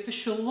peace, seek the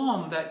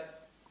shalom,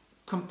 that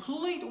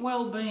complete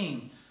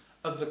well-being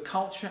of the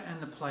culture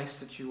and the place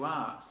that you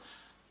are.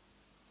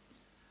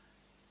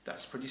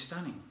 That's pretty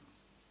stunning.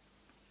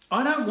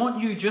 I don't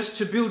want you just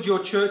to build your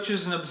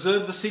churches and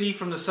observe the city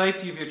from the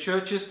safety of your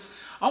churches.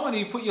 I want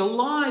you to put your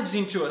lives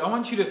into it. I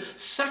want you to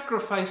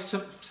sacrifice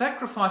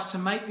to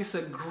make this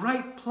a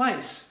great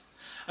place,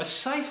 a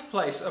safe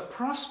place, a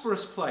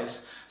prosperous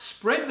place.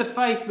 Spread the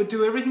faith, but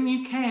do everything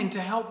you can to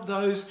help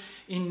those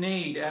in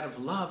need out of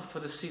love for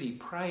the city.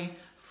 Pray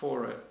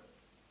for it.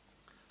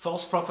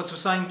 False prophets were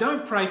saying,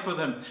 don't pray for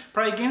them.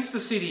 Pray against the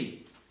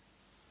city.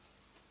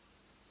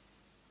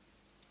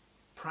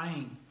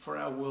 Praying for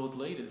our world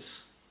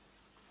leaders.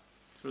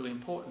 It's really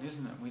important,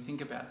 isn't it? We think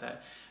about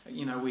that.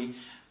 We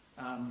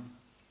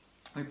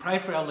pray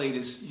for our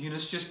leaders.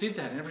 Eunice just did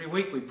that. And every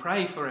week we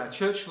pray for our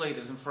church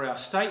leaders and for our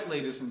state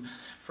leaders and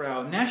for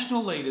our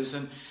national leaders.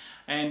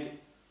 And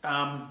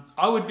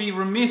I would be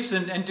remiss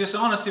and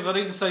dishonest if I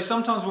didn't say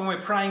sometimes when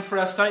we're praying for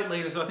our state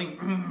leaders, I think,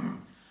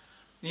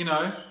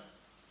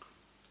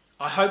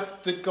 I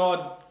hope that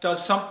God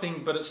does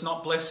something, but it's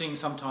not blessing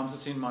sometimes,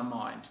 it's in my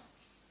mind.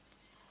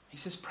 He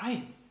says,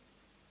 pray.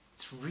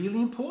 It's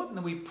really important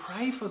that we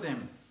pray for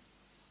them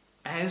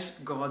as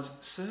God's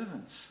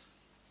servants.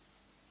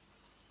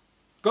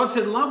 God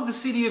said, love the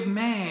city of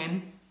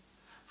man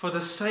for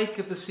the sake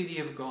of the city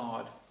of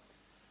God.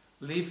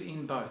 Live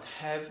in both.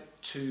 Have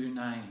two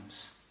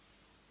names.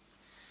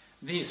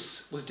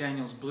 This was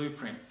Daniel's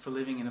blueprint for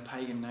living in a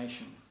pagan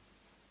nation.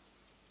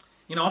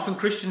 You know, often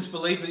Christians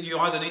believe that you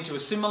either need to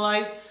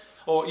assimilate,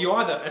 or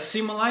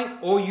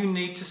you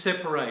need to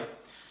separate.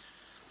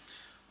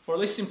 Or at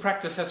least in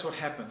practice, that's what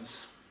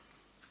happens.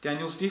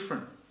 Daniel's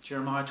different.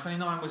 Jeremiah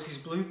 29 was his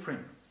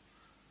blueprint.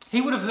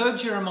 He would have heard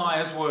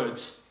Jeremiah's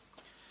words.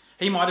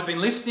 He might have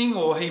been listening,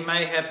 or he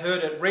may have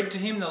heard it read to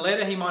him, the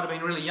letter. He might have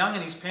been really young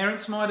and his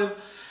parents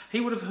he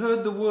would have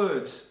heard the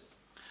words.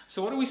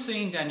 So what do we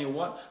see in Daniel?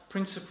 What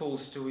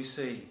principles do we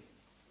see?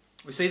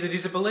 We see that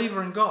he's a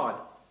believer in God.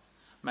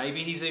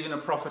 Maybe he's even a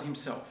prophet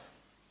himself.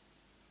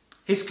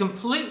 He's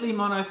completely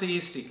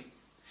monotheistic.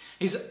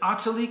 He's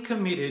utterly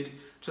committed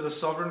to the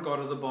sovereign God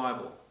of the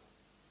Bible.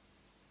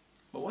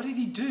 But what did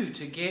he do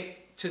to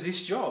get to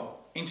this job,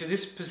 into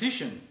this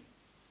position?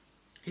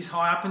 He's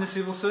high up in the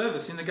civil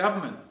service, in the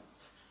government.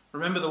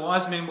 Remember, the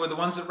wise men were the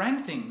ones that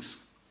ran things.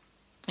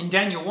 In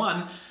Daniel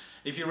 1,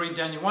 if you read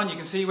Daniel 1, you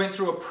can see he went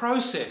through a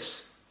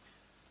process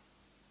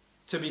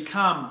to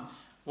become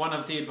one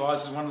of the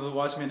advisors, one of the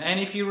wise men. And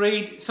if you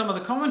read some of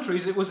the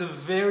commentaries, it was a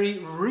very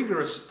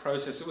rigorous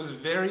process. It was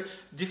very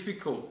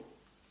difficult.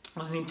 It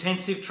was an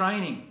intensive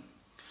training.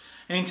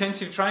 An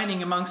intensive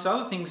training, amongst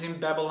other things, in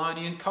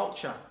Babylonian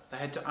culture. They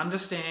had to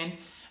understand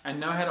and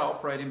know how to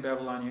operate in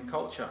Babylonian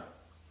culture.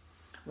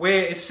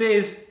 Where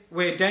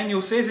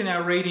Daniel says in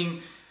our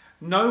reading,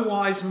 no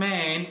wise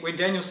man, where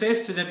Daniel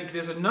says to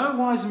Nebuchadnezzar, no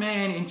wise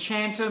man,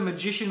 enchanter,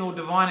 magician or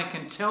diviner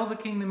can tell the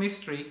king the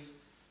mystery.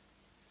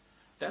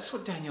 That's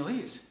what Daniel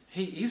is.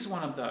 He is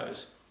one of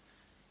those.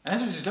 And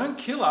as he says, don't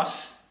kill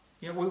us,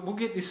 we'll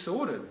get this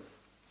sorted.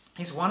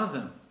 He's one of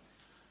them.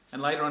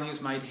 And later on he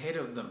was made head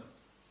of them.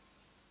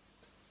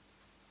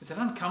 Is that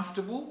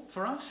uncomfortable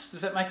for us?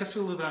 Does that make us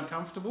feel a little bit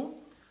uncomfortable?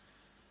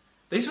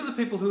 These were the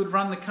people who would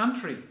run the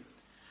country.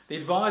 The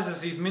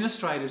advisors, the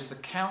administrators, the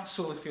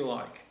council, if you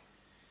like.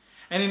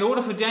 And in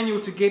order for Daniel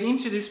to get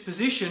into this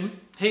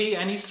position, he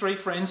and his three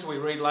friends, we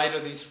read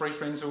later these three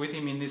friends were with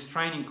him in this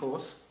training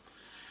course,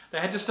 they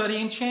had to study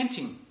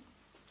enchanting.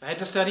 They had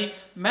to study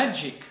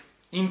magic,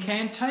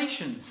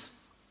 incantations.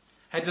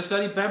 Had to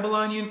study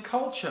Babylonian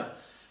culture.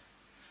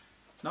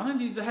 Not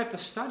only did they have to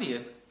study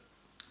it,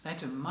 they had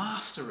to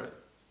master it.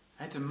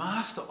 They had to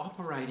master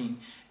operating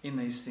in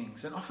these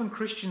things. And often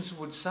Christians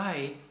would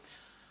say,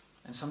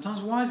 and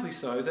sometimes wisely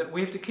so, that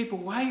we have to keep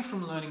away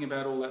from learning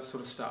about all that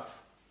sort of stuff.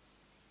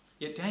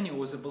 Yet Daniel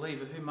was a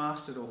believer who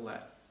mastered all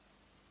that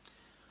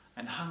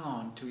and hung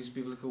on to his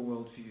biblical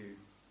worldview.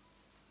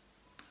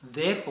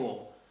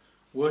 Therefore,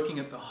 working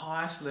at the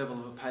highest level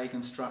of a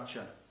pagan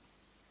structure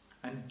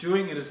and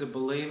doing it as a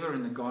believer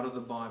in the God of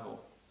the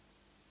Bible.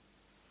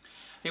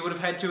 He would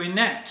have had to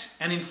enact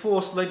and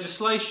enforce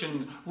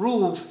legislation,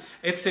 rules,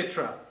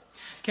 etc.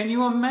 Can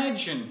you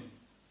imagine?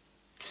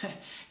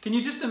 Can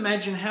you just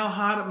imagine how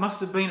hard it must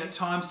have been at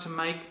times to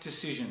make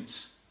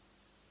decisions,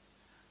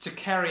 to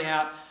carry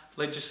out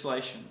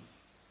legislation?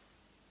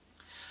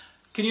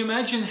 Can you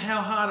imagine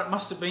how hard it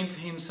must have been for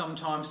him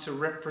sometimes to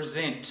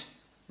represent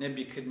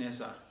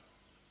Nebuchadnezzar?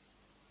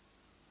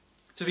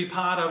 To be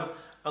part of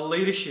a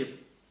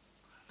leadership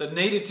that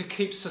needed to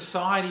keep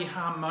society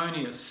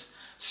harmonious,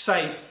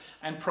 safe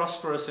and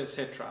prosperous,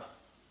 etc.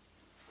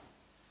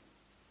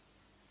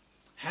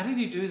 How did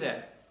he do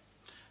that?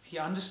 He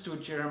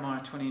understood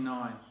Jeremiah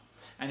 29,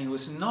 and he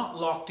was not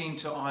locked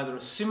into either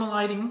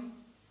assimilating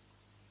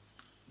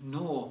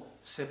nor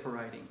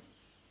separating.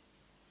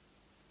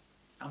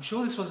 I'm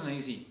sure this wasn't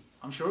easy.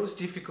 I'm sure it was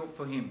difficult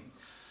for him.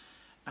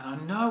 And I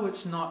know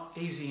it's not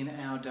easy in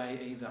our day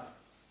either.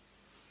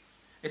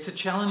 It's a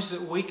challenge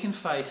that we can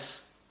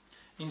face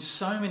in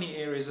so many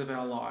areas of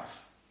our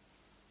life.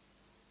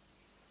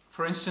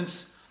 For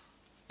instance,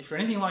 if you're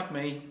anything like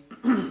me,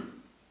 and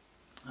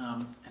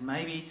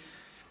maybe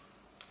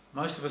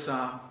most of us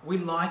are, we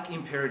like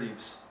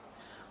imperatives.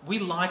 We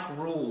like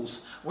rules.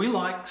 We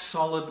like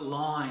solid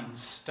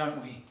lines,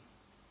 don't we?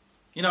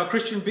 You know, a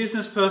Christian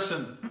business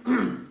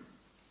person,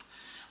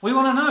 we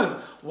want to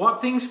know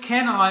what things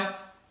can I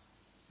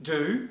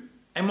do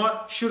and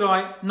what should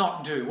I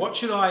not do? What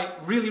should I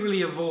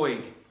really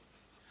avoid?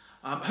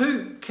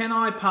 Who can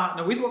I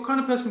partner with? What kind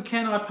of person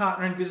can I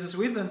partner in business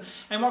with?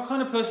 And what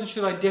kind of person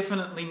should I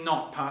definitely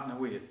not partner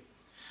with?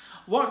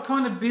 What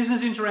kind of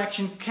business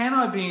interaction can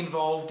I be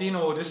involved in,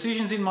 or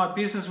decisions in my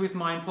business with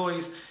my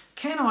employees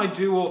can I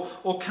do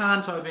or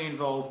can't I be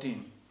involved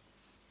in?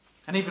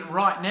 And even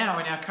right now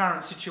in our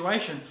current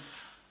situation,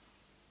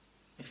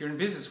 if you're in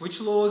business, which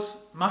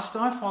laws must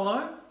I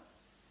follow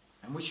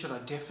and which should I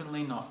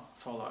definitely not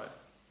follow?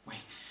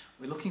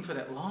 We're looking for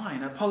that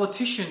line. A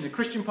politician, a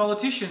Christian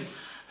politician,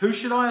 who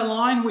should I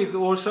align with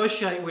or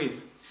associate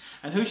with?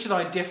 And who should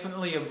I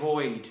definitely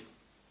avoid?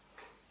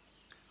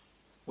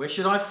 Where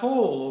should I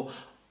fall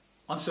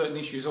on certain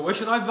issues? Or where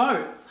should I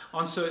vote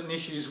on certain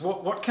issues?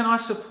 What can I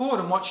support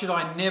and what should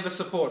I never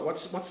support?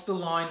 What's the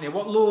line there?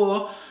 What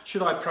law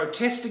should I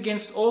protest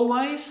against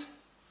always?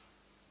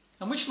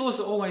 And which laws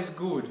are always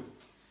good?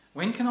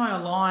 When can I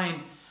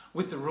align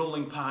with the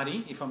ruling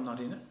party if I'm not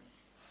in it?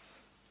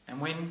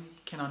 And when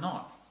can I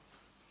not?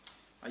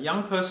 A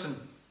young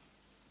person,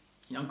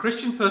 a young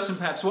Christian person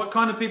perhaps, what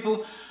kind of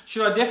people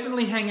should I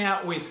definitely hang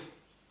out with?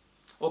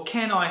 Or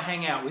can I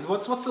hang out with?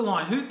 What's the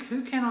line?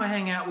 Who can I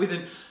hang out with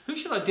and who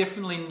should I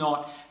definitely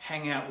not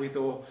hang out with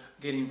or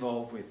get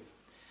involved with?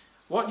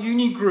 What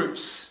uni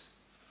groups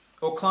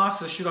or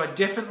classes should I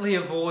definitely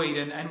avoid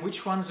and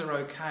which ones are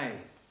okay?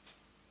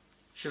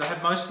 Should I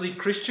have mostly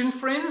Christian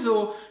friends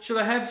or should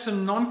I have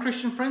some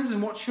non-Christian friends,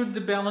 and what should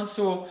the balance,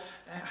 or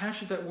how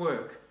should that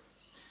work?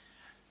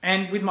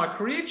 And with my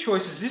career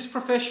choice, is this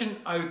profession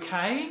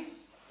okay?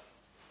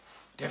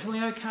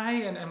 Definitely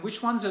okay, and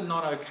which ones are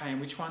not okay,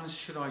 and which ones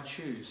should I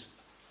choose?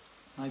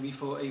 Maybe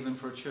even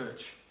for a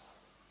church.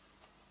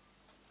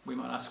 We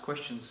might ask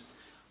questions.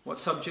 What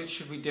subjects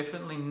should we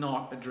definitely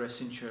not address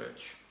in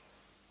church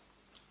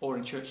or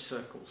in church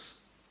circles?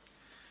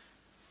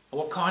 Or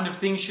what kind of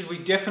things should we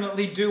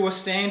definitely do or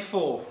stand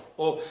for?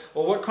 Or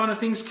what kind of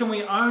things can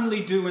we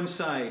only do and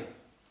say?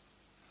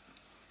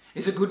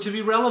 Is it good to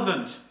be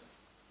relevant?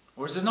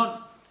 Or is it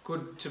not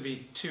good to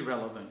be too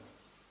relevant?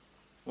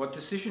 What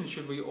decisions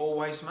should we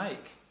always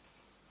make?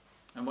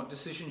 And what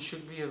decisions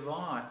should we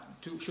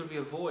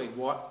avoid?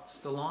 What's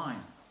the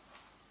line?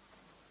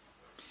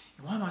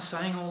 And why am I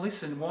saying all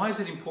this, and why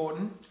is it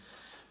important?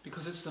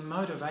 Because it's the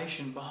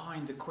motivation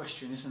behind the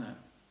question, isn't it?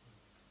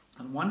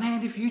 On one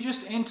hand, if you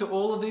just enter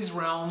all of these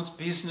realms,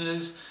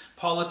 business,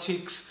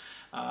 politics,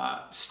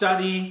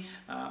 study,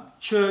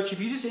 church,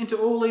 if you just enter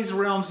all these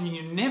realms and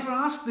you never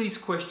ask these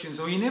questions,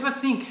 or you never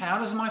think, how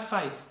does my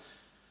faith,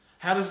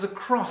 how does the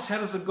cross, how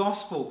does the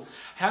gospel,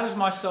 how does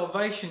my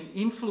salvation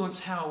influence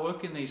how I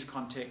work in these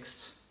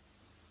contexts?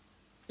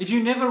 If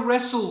you never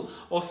wrestle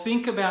or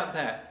think about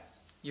that,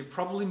 you've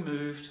probably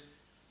moved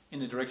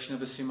in the direction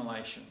of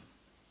assimilation,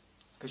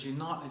 because you're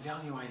not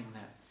evaluating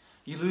that.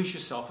 You lose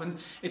yourself, and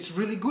it's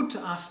really good to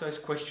ask those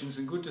questions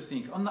and good to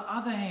think. On the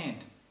other hand,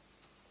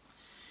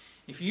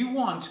 if you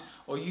want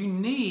or you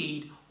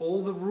need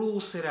all the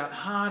rules set out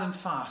hard and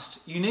fast,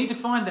 you need to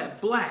find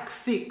that black,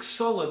 thick,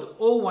 solid,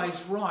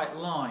 always right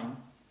line.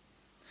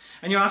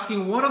 And you're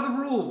asking, what are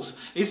the rules?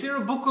 Is there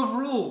a book of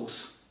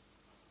rules?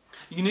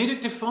 You need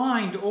it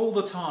defined all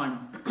the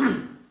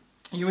time.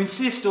 You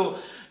insist, or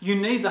you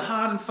need the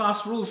hard and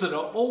fast rules that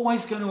are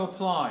always going to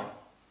apply.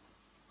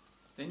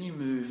 Then you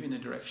move in the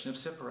direction of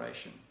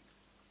separation.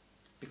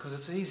 Because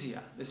it's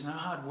easier. There's no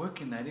hard work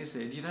in that, is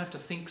there? You don't have to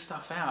think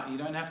stuff out. You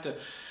don't have to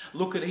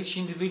look at each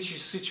individual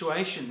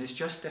situation.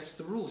 That's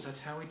the rules.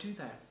 That's how we do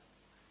that.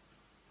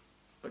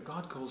 But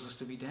God calls us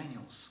to be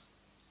Daniels.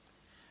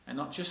 And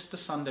not just the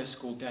Sunday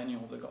school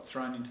Daniel that got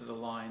thrown into the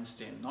lion's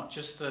den. Not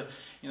just the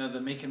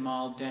meek and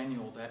mild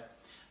Daniel. That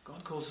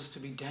God calls us to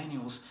be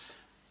Daniels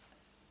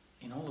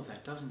in all of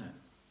that, doesn't it?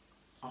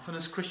 Often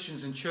as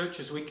Christians in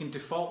churches, we can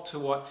default to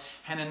what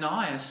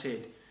Hananiah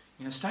said.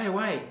 Stay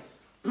away.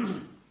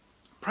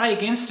 Pray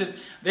against it.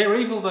 They're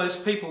evil, those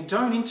people.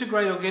 Don't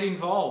integrate or get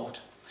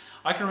involved.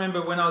 I can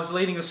remember when I was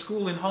leading a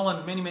school in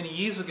Holland many, many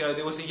years ago,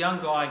 there was a young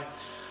guy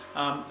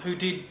who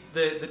did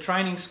the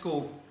training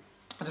school,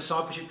 a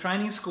discipleship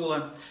training school.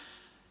 And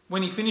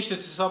when he finished the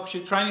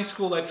discipleship training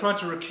school, they tried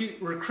to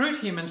recruit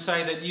him and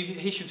say that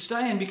he should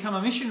stay and become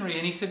a missionary.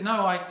 And he said,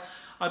 no,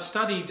 I've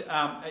studied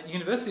at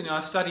university, and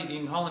I studied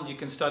in Holland. You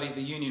can study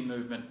the union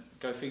movement.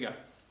 Go figure.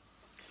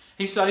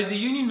 He studied the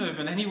union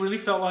movement, and he really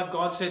felt like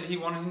God said he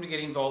wanted him to get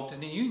involved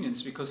in the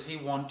unions because he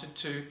wanted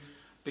to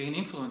be an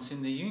influence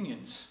in the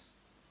unions.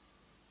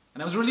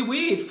 And it was really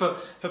weird for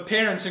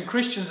parents and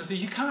Christians that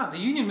you can't. The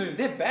union movement,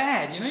 they're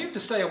bad. You have to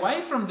stay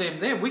away from them.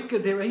 They're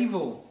wicked. They're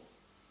evil.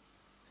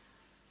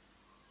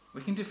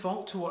 We can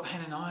default to what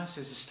Hananiah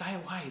says, is stay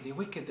away. They're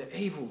wicked. They're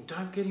evil.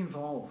 Don't get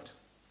involved.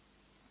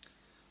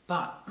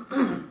 But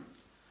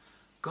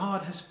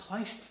God has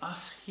placed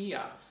us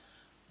here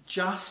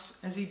just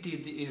as he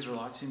did the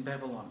Israelites in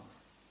Babylon.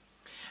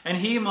 And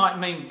here might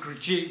mean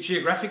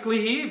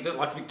geographically here,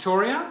 like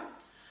Victoria.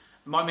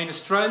 It might mean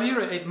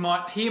Australia.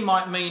 Here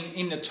might mean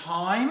in the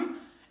time,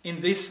 in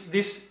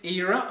this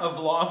era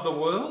of the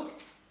world.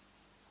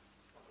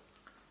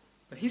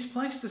 But he's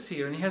placed us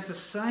here, and he has the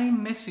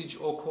same message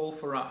or call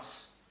for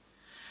us.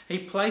 He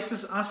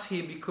places us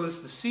here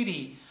because the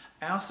city,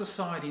 our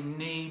society,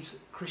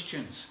 needs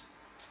Christians.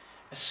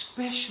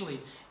 Especially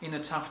in the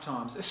tough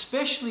times,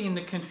 especially in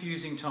the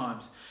confusing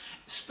times,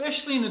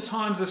 especially in the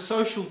times of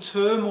social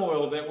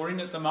turmoil that we're in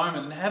at the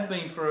moment and have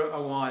been for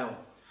a while.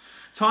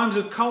 Times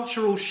of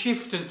cultural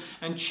shift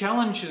and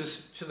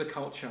challenges to the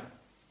culture.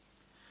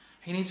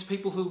 He needs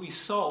people who will be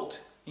salt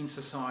in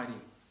society,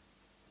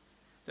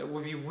 that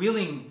will be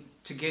willing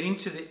to get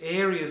into the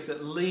areas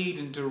that lead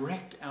and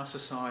direct our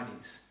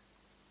societies.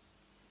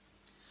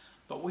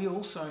 But we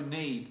also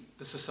need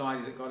the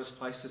society that God has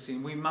placed us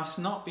in. We must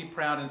not be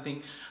proud and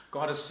think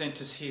God has sent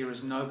us here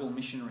as noble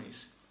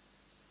missionaries.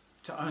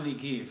 to only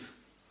give.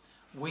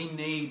 We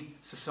need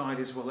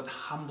society as well. It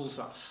humbles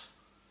us.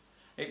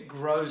 It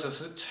grows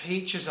us. It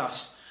teaches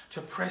us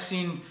to press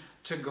in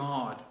to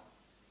God.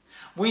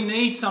 We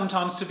need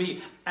sometimes to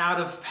be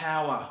out of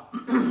power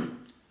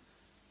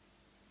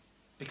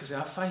because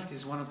our faith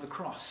is one of the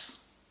cross.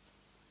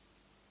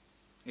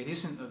 It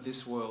isn't of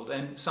this world.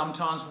 And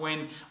sometimes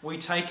when we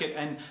take it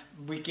and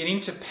we get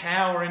into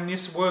power in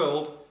this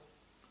world,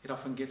 it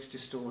often gets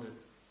distorted.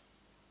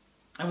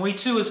 And we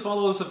too, as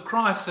followers of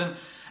Christ and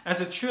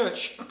as a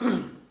church,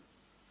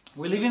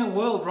 we live in a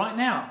world right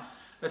now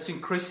that's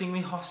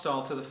increasingly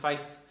hostile to the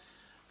faith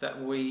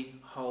that we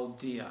hold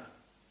dear.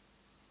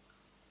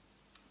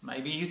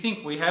 Maybe you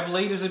think we have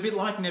leaders a bit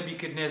like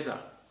Nebuchadnezzar,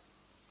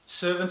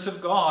 servants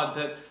of God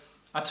that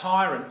are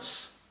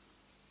tyrants,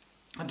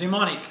 are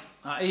demonic,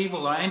 are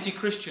evil, are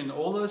anti-Christian,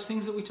 all those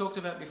things that we talked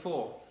about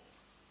before.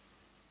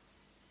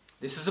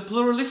 This is a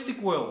pluralistic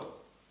world,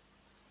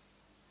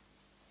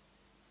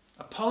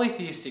 a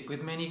polytheistic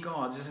with many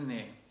gods, isn't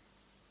there?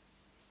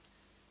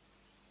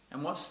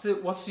 And what's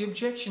the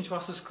objection to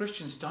us as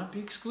Christians? Don't be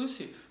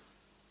exclusive.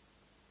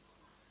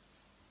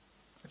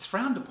 It's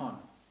frowned upon.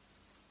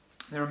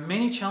 There are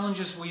many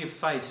challenges we have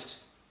faced,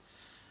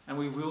 and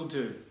we will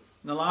do.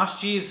 In the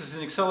last years, there's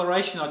an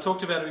acceleration. I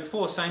talked about it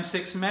before.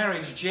 Same-sex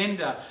marriage,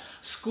 gender,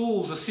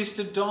 schools,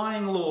 assisted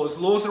dying laws,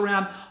 laws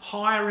around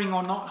hiring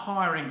or not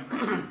hiring.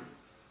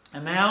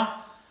 And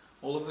now,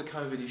 all of the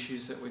COVID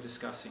issues that we're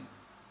discussing.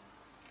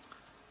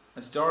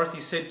 As Dorothy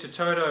said to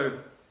Toto,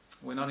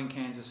 we're not in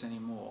Kansas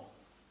anymore.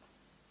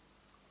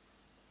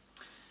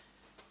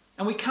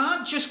 And we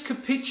can't just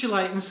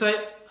capitulate and say,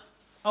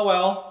 oh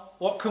well,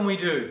 what can we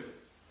do?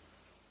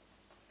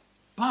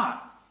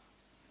 But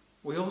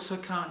we also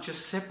can't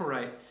just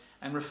separate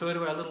and refer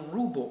to our little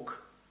rule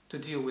book to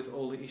deal with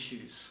all the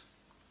issues.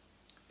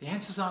 The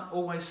answers aren't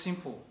always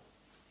simple.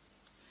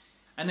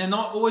 And they're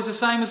not always the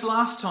same as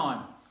last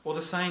time, or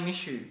the same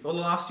issue, or the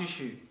last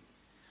issue.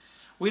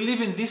 We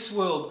live in this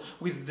world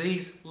with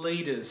these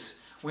leaders.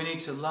 We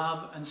need to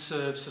love and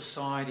serve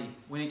society.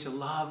 We need to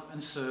love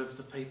and serve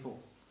the people.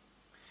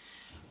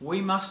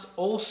 We must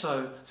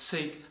also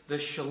seek the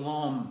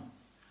shalom,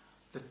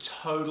 the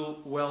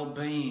total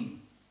well-being.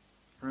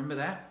 Remember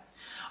that?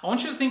 I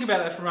want you to think about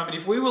that for a moment.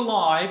 If we were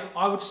live,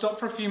 I would stop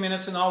for a few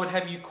minutes and I would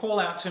have you call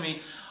out to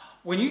me.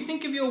 When you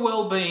think of your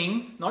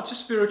well-being, not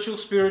just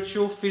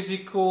spiritual,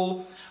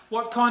 physical,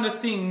 what kind of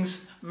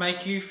things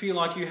make you feel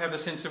like you have a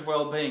sense of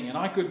well-being? And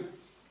I could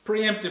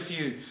preempt a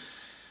few.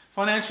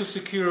 Financial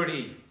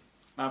security,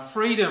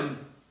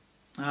 freedom,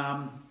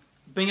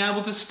 being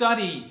able to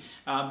study,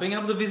 being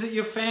able to visit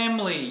your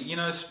family,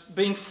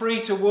 being free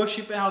to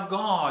worship our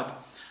God,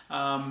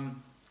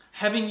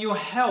 having your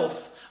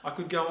health. I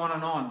could go on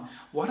and on.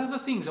 What are the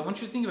things, I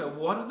want you to think about,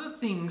 what are the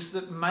things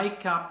that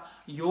make up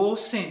your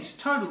sense,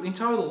 in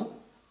total,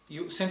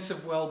 your sense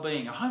of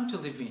well-being? A home to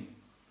live in,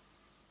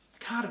 a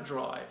car to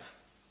drive,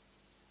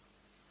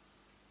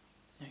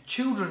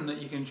 children that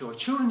you can enjoy,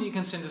 children that you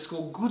can send to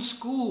school, good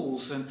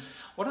schools, and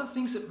what are the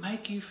things that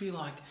make you feel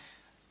like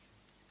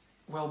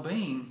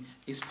well-being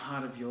is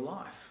part of your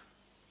life?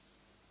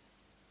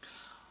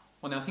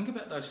 Well, now think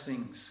about those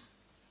things.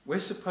 We're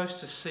supposed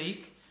to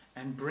seek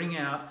and bring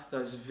out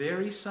those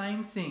very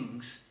same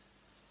things,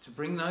 to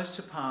bring those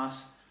to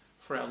pass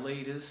for our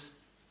leaders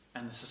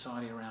and the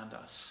society around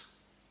us.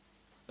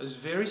 Those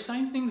very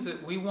same things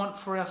that we want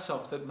for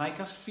ourselves, that make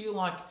us feel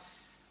like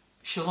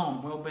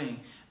shalom, well-being,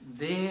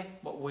 they're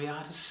what we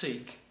are to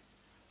seek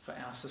for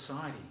our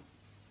society,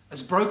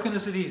 as broken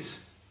as it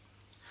is.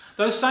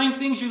 Those same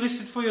things you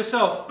listed for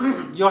yourself,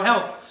 your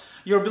health,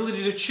 your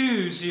ability to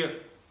choose,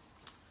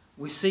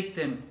 we seek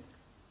them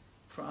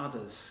for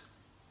others.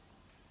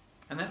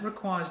 And that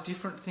requires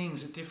different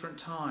things at different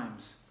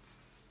times.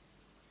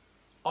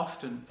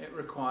 Often it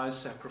requires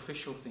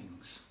sacrificial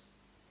things.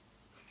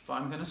 If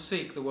I'm going to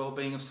seek the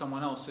well-being of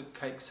someone else, it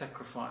takes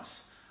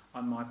sacrifice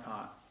on my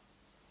part.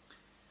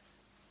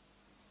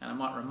 And I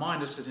might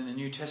remind us that in the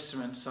New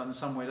Testament, in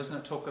some way, doesn't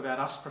it talk about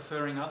us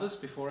preferring others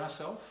before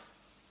ourselves?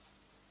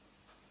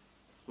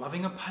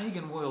 Loving a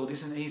pagan world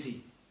isn't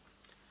easy.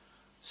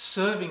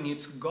 Serving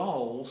its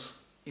goals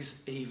is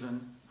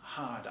even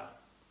harder.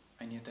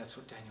 And yet that's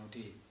what Daniel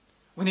did.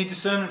 We need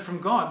discernment from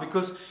God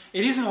because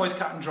it isn't always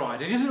cut and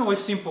dried. It isn't always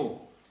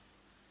simple.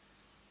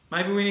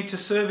 Maybe we need to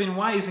serve in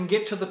ways and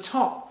get to the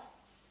top.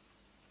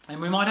 And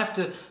we might have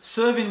to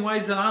serve in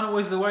ways that aren't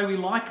always the way we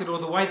like it or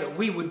the way that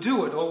we would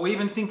do it or we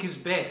even think is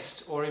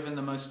best or even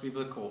the most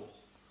biblical.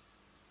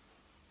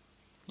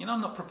 I'm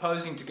not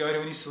proposing to go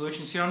to any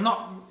solutions here. I'm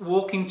not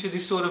walking to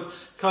this sort of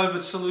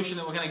COVID solution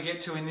that we're going to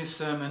get to in this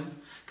sermon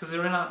because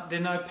there are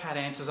no pat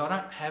answers. I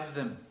don't have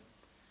them.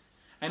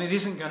 And it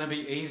isn't going to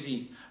be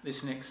easy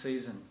this next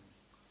season.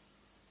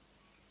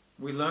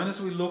 We learn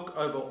as we look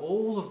over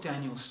all of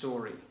Daniel's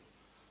story.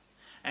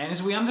 And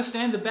as we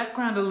understand the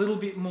background a little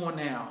bit more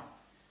now,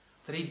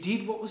 that he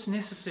did what was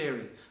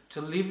necessary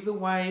to live the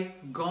way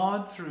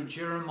God, through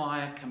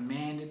Jeremiah,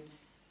 commanded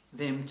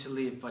them to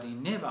live. But he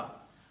never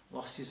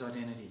lost his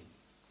identity.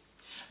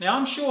 Now,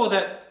 I'm sure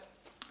that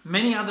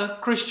Many other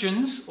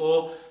Christians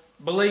or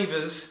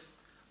believers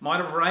might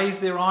have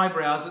raised their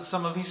eyebrows at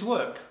some of his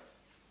work.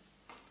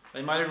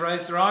 They might have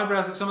raised their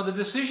eyebrows at some of the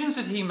decisions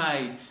that he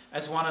made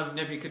as one of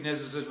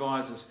Nebuchadnezzar's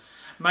advisors.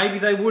 Maybe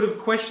they would have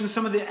questioned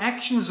some of the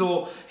actions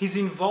or his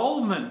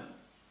involvement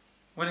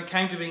when it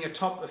came to being a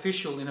top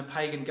official in a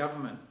pagan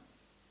government.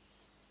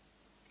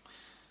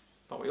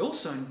 But we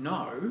also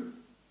know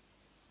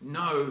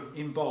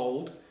in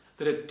bold,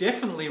 that it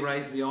definitely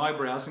raised the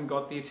eyebrows and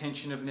got the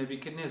attention of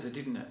Nebuchadnezzar,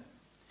 didn't it?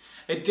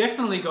 It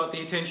definitely got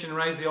the attention and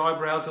raised the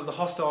eyebrows of the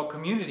hostile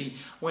community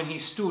when he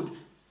stood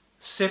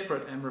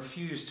separate and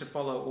refused to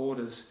follow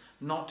orders,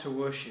 not to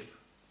worship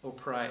or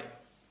pray.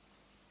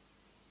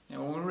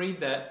 Now, when we read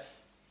that,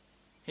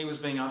 he was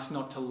being asked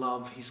not to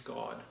love his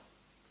God.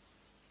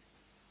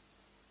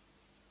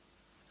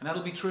 And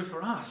that'll be true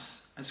for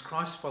us as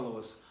Christ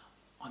followers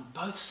on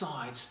both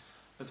sides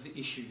of the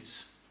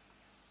issues.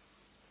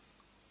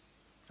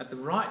 At the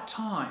right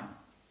time,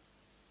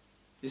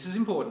 this is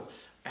important,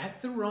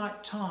 at the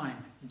right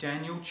time,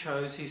 Daniel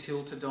chose his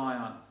hill to die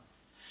on.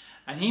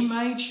 And he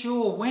made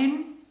sure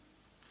when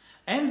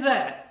and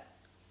that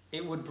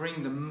it would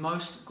bring the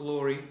most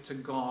glory to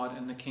God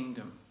and the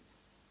kingdom.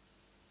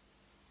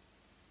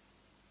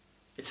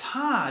 It's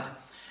hard,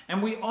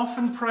 and we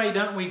often pray,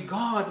 don't we?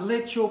 God,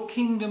 let your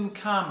kingdom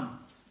come.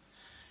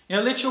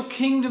 Let your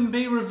kingdom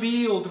be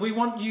revealed. We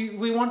want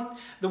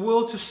the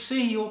world to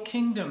see your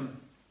kingdom.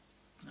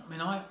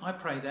 I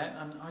pray that,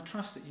 and I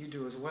trust that you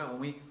do as well.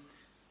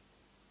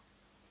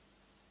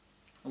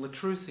 Well, the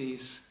truth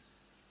is,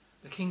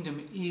 the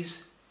kingdom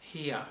is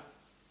here,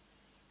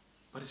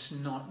 but it's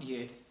not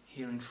yet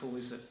here in full,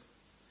 is it?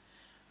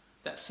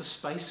 That's the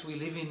space we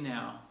live in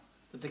now,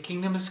 that the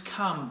kingdom has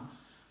come,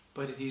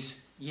 but it is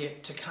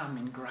yet to come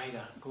in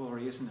greater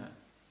glory, isn't it?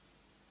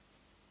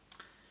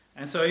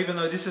 And so even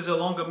though this is a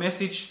longer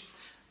message,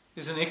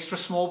 there's an extra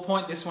small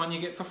point, this one you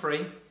get for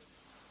free.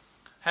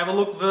 Have a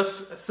look,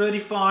 verse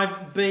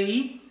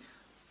 35b.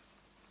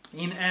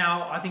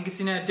 I think it's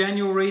in our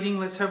Daniel reading.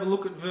 Let's have a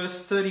look at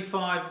verse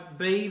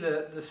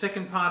 35b, the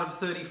second part of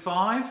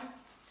 35.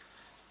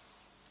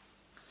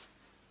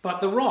 But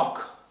the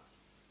rock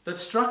that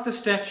struck the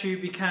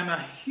statue became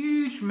a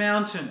huge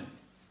mountain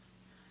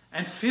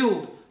and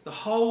filled the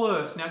whole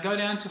earth. Now go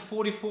down to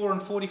 44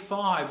 and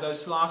 45,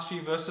 those last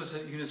few verses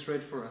that Eunice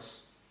read for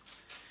us.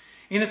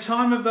 In the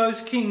time of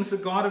those kings, the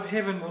God of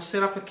heaven will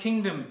set up a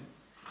kingdom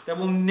that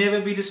will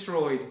never be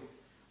destroyed,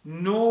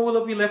 nor will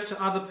it be left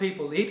to other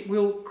people. It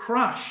will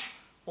crush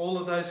all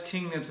of those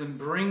kingdoms and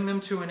bring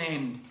them to an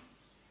end.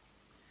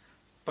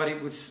 But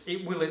it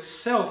will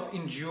itself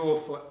endure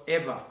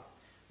forever.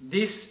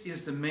 This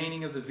is the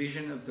meaning of the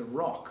vision of the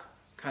rock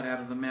cut out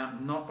of the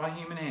mountain, not by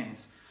human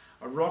hands.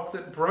 A rock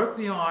that broke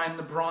the iron,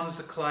 the bronze,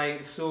 the clay,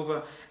 the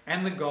silver,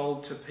 and the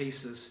gold to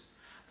pieces.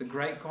 The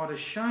great God has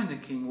shown the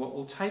king what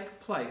will take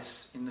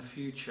place in the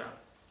future.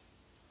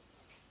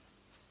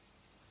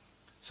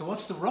 So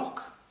what's the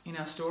rock in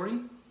our story?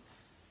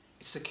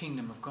 It's the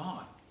kingdom of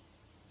God.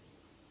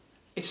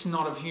 It's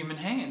not of human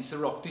hands, the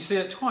rock. Do you see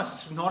that twice?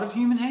 It's not of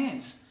human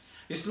hands.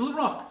 This little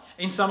rock.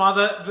 In some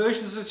other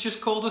versions, it's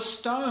just called a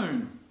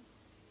stone.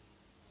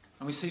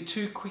 And we see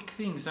two quick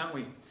things, don't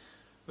we?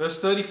 Verse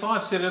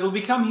 35 said it'll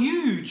become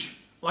huge,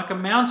 like a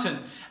mountain,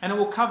 and it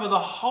will cover the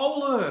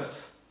whole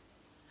earth.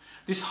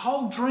 This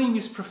whole dream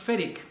is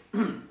prophetic.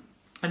 And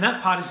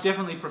that part is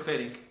definitely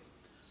prophetic.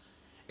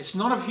 It's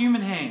not of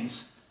human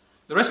hands.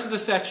 The rest of the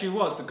statue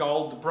was the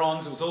gold, the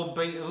bronze, it was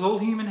all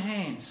human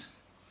hands.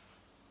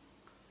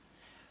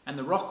 And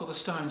the rock or the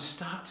stone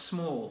starts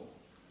small.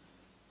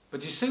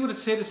 But you see what it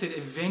said? It said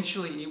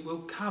eventually it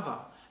will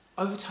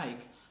overtake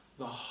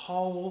the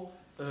whole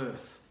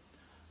earth.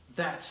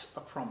 That's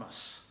a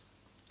promise.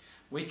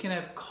 We can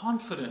have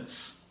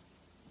confidence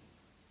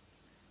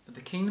that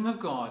the kingdom of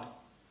God,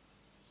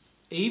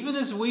 even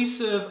as we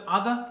serve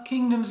other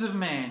kingdoms of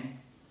man,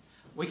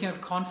 we can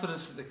have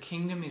confidence that the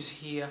kingdom is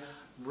here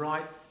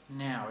right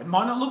now. It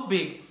might not look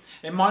big,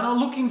 it might not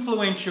look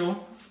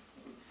influential,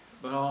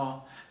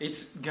 but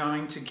it's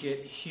going to get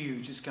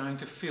huge. It's going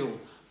to fill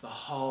the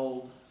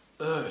whole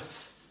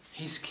earth.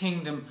 His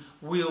kingdom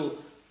will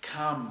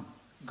come.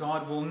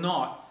 God will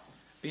not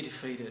be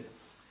defeated.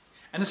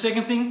 And the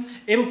second thing,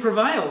 it'll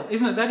prevail,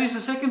 isn't it? That is the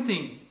second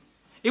thing.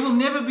 It will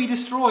never be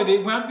destroyed.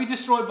 It won't be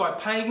destroyed by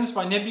pagans,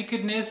 by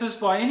Nebuchadnezzar,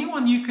 by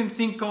anyone you can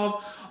think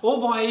of, or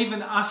by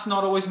even us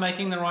not always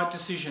making the right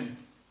decision.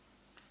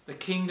 The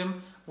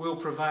kingdom will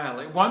prevail.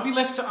 It won't be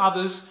left to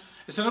others.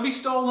 It's not going to be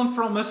stolen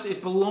from us.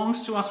 It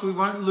belongs to us. We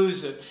won't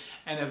lose it.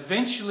 And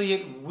eventually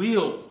it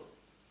will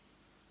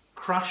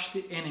crush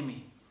the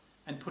enemy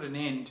and put an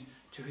end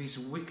to his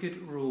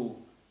wicked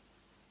rule.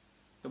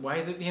 The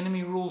way that the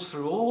enemy rules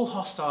through all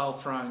hostile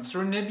thrones,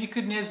 through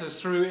Nebuchadnezzar,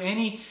 through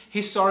any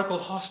historical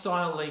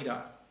hostile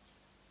leader.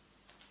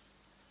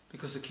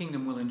 Because the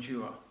kingdom will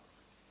endure.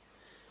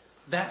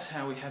 That's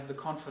how we have the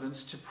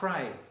confidence to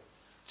pray,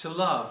 to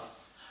love,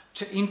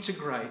 to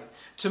integrate,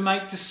 to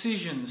make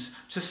decisions,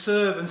 to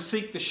serve and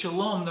seek the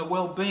shalom, the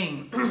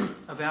well-being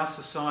of our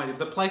society, of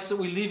the place that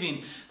we live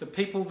in, the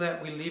people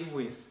that we live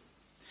with.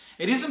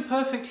 It isn't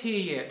perfect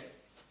here yet,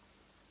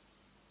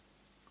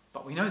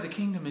 but we know the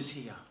kingdom is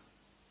here.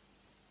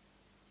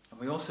 And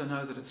we also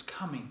know that it's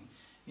coming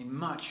in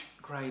much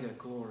greater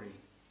glory.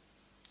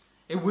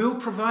 It will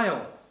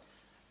prevail.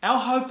 Our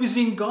hope is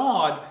in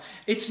God.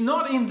 It's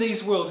not in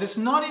these worlds. It's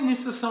not in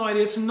this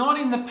society. It's not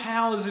in the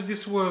powers of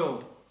this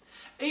world.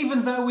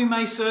 Even though we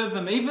may serve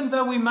them, even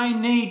though we may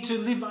need to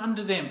live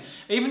under them,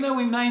 even though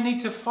we may need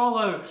to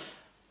follow,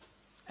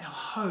 our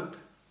hope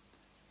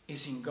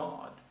is in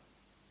God.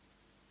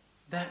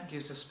 That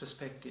gives us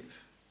perspective.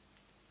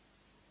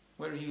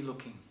 Where are you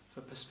looking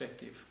for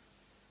perspective?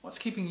 What's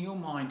keeping your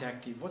mind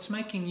active? What's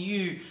making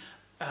you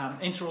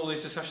enter all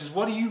these discussions?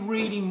 What are you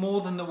reading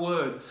more than the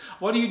Word?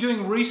 What are you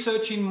doing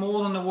researching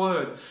more than the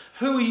Word?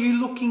 Who are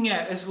you looking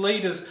at as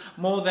leaders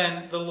more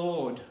than the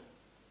Lord?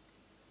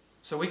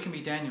 So we can be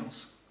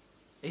Daniels,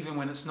 even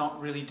when it's not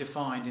really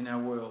defined in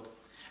our world.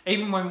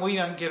 Even when we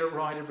don't get it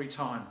right every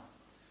time.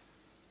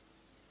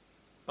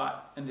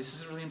 But, and this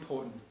is really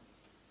important,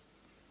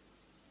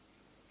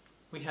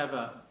 we have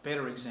a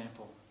better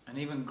example, an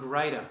even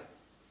greater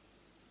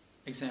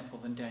example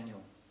than Daniel.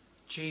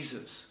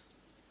 Jesus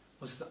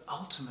was the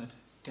ultimate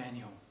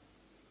Daniel.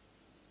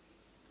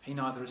 He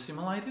neither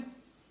assimilated,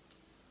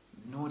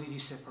 nor did he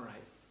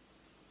separate.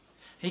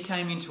 He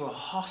came into a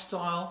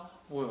hostile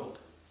world.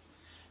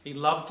 He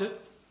loved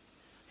it.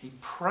 He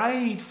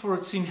prayed for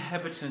its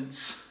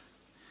inhabitants.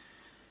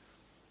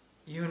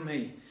 You and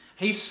me.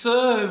 He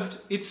served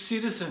its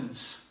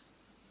citizens.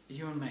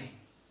 You and me.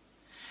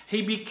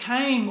 He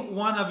became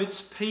one of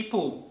its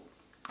people.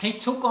 He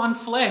took on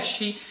flesh.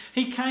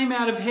 He came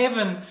out of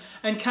heaven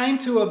and came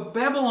to a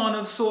Babylon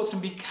of sorts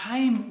and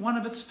became one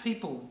of its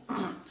people.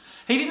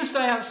 He didn't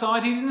stay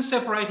outside. He didn't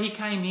separate. He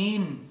came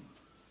in.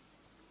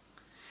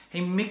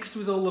 He mixed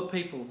with all the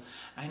people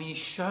and he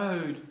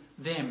showed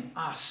them,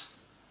 us,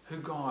 who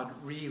God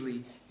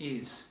really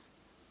is.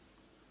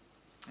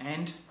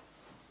 And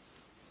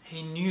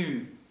he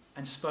knew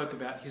and spoke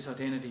about his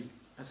identity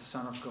as a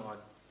son of God.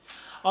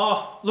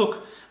 Oh,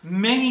 look,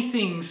 many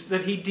things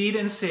that he did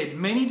and said,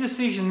 many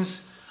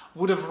decisions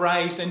would have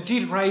raised and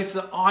did raise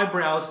the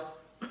eyebrows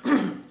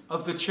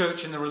of the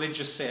church and the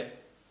religious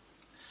set.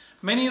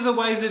 Many of the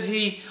ways that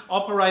he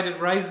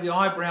operated raised the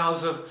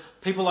eyebrows of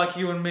people like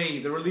you and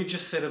me, the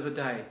religious set of the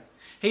day.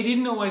 He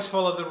didn't always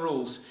follow the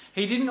rules.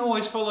 He didn't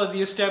always follow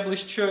the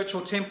established church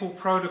or temple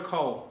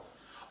protocol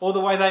or the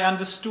way they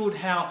understood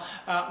how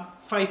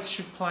faith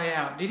should play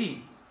out, did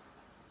he?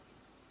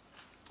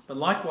 But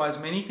likewise,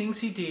 many things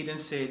he did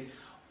and said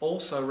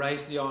also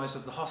raised the eyes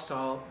of the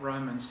hostile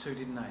Romans too,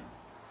 didn't they?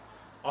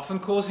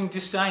 Often causing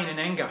disdain and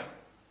anger.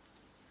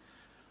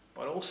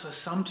 But also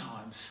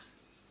sometimes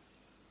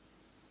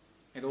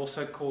it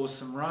also caused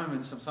some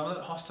Romans, some of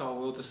that hostile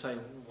world to say,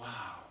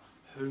 wow,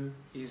 who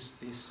is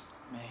this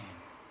man?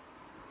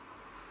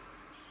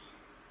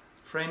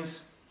 Friends,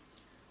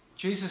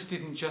 Jesus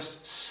didn't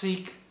just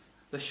seek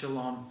the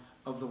shalom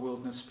of the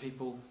wilderness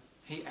people.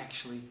 He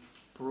actually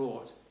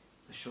brought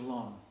the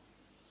shalom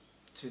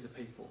to the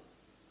people.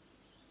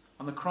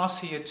 On the cross,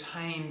 he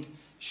attained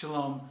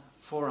shalom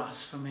for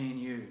us, for me and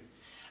you.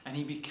 And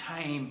he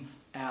became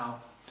our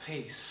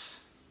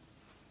peace.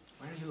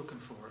 Where are you looking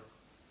for it?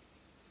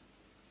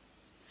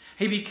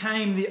 He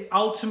became the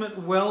ultimate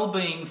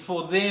well-being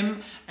for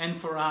them and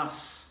for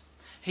us.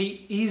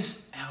 He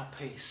is our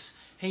peace.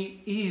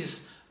 He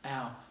is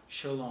our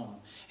shalom.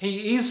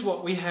 He is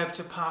what we have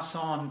to pass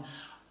on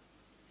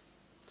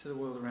to the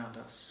world around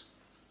us.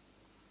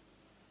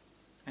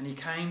 And he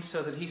came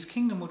so that his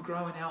kingdom would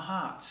grow in our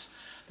hearts.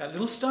 That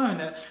little stone,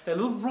 that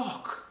little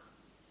rock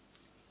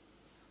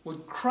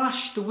would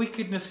crush the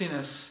wickedness in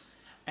us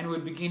and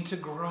would begin to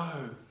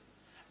grow.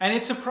 And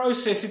it's a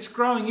process. It's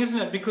growing, isn't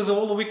it? Because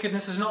all the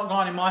wickedness has not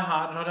gone in my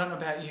heart, and I don't know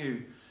about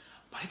you.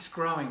 But it's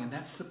growing, and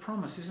that's the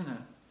promise, isn't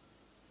it?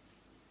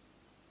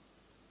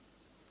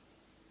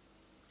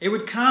 It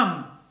would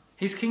come.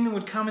 His kingdom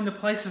would come in the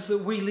places that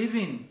we live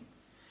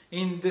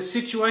in the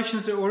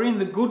situations that we're in,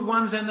 the good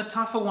ones and the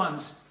tougher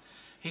ones.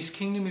 His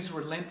kingdom is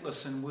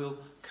relentless and will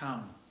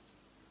come.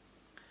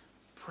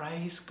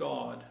 Praise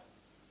God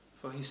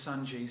for his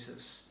son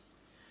Jesus,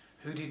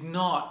 who did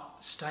not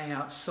stay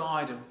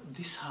outside of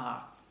this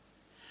heart,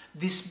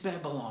 this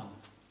Babylon,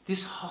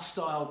 this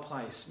hostile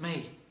place,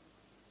 me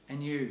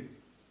and you.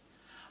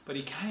 But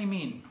he came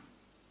in.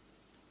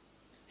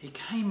 He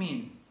came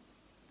in.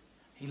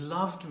 He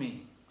loved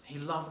me. He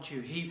loved you.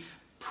 He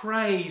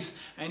prays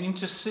and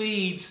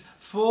intercedes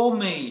for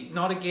me,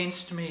 not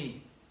against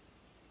me.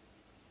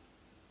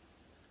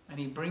 And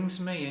he brings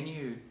me and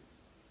you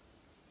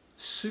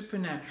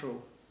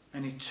supernatural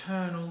and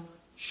eternal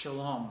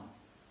shalom,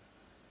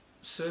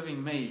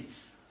 serving me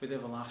with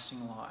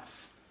everlasting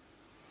life.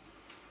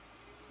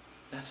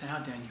 That's our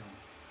Daniel.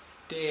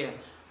 Dare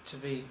to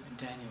be a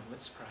Daniel.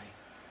 Let's pray.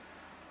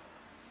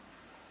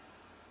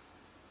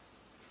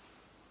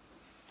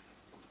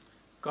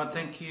 God,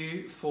 thank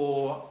you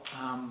for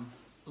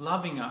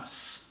loving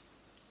us.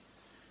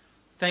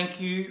 Thank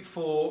you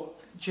for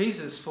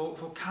Jesus,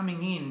 for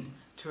coming in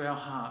to our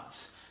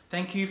hearts.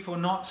 Thank you for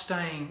not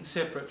staying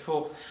separate,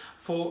 for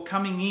for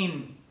coming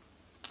in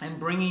and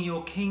bringing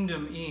your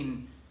kingdom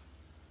in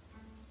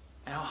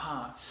our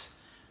hearts.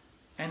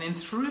 And then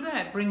through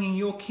that, bringing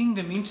your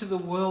kingdom into the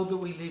world that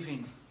we live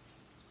in.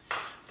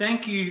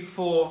 Thank you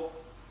for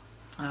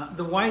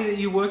the way that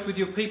you worked with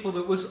your people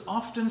that was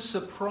often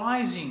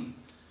surprising.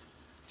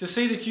 To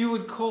see that you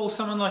would call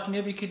someone like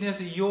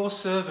Nebuchadnezzar your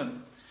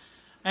servant.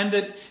 And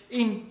that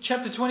in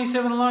chapter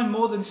 27 alone,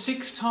 more than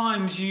 6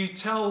 times you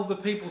tell the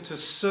people to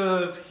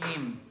serve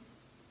him.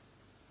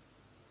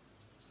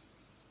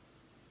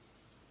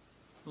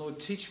 Lord,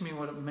 teach me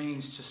what it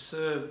means to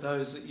serve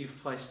those that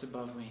you've placed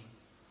above me,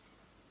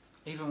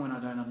 even when I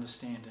don't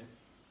understand it.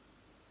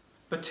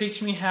 But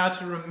teach me how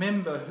to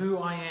remember who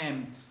I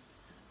am,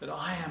 that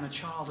I am a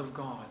child of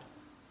God,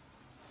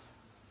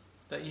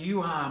 that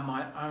you are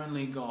my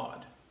only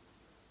God,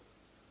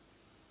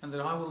 and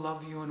that I will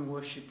love you and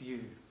worship you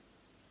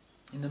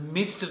in the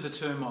midst of the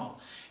turmoil,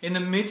 in the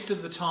midst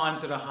of the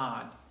times that are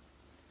hard.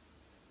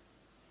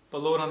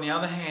 But Lord, on the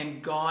other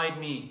hand, guide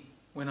me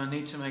when I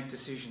need to make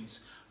decisions.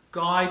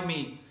 Guide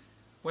me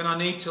when I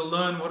need to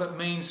learn what it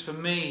means for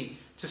me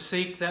to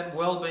seek that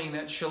well-being,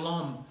 that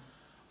shalom,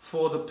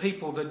 for the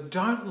people that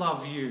don't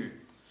love you,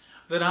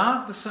 that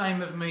aren't the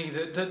same as me,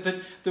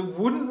 that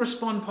wouldn't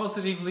respond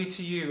positively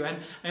to you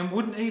and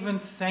wouldn't even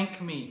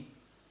thank me.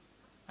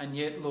 And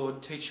yet,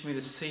 Lord, teach me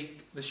to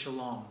seek the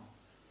shalom,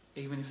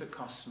 even if it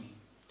costs me.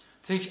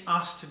 Teach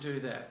us to do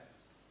that.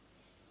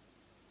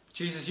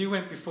 Jesus, you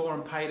went before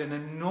and paid an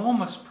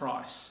enormous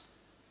price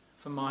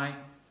for my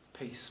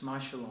peace, my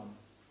shalom.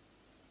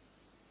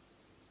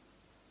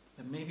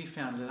 Let me be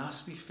found, let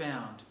us be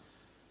found,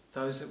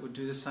 those that would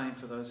do the same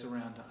for those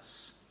around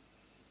us.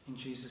 In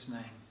Jesus' name,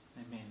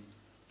 amen.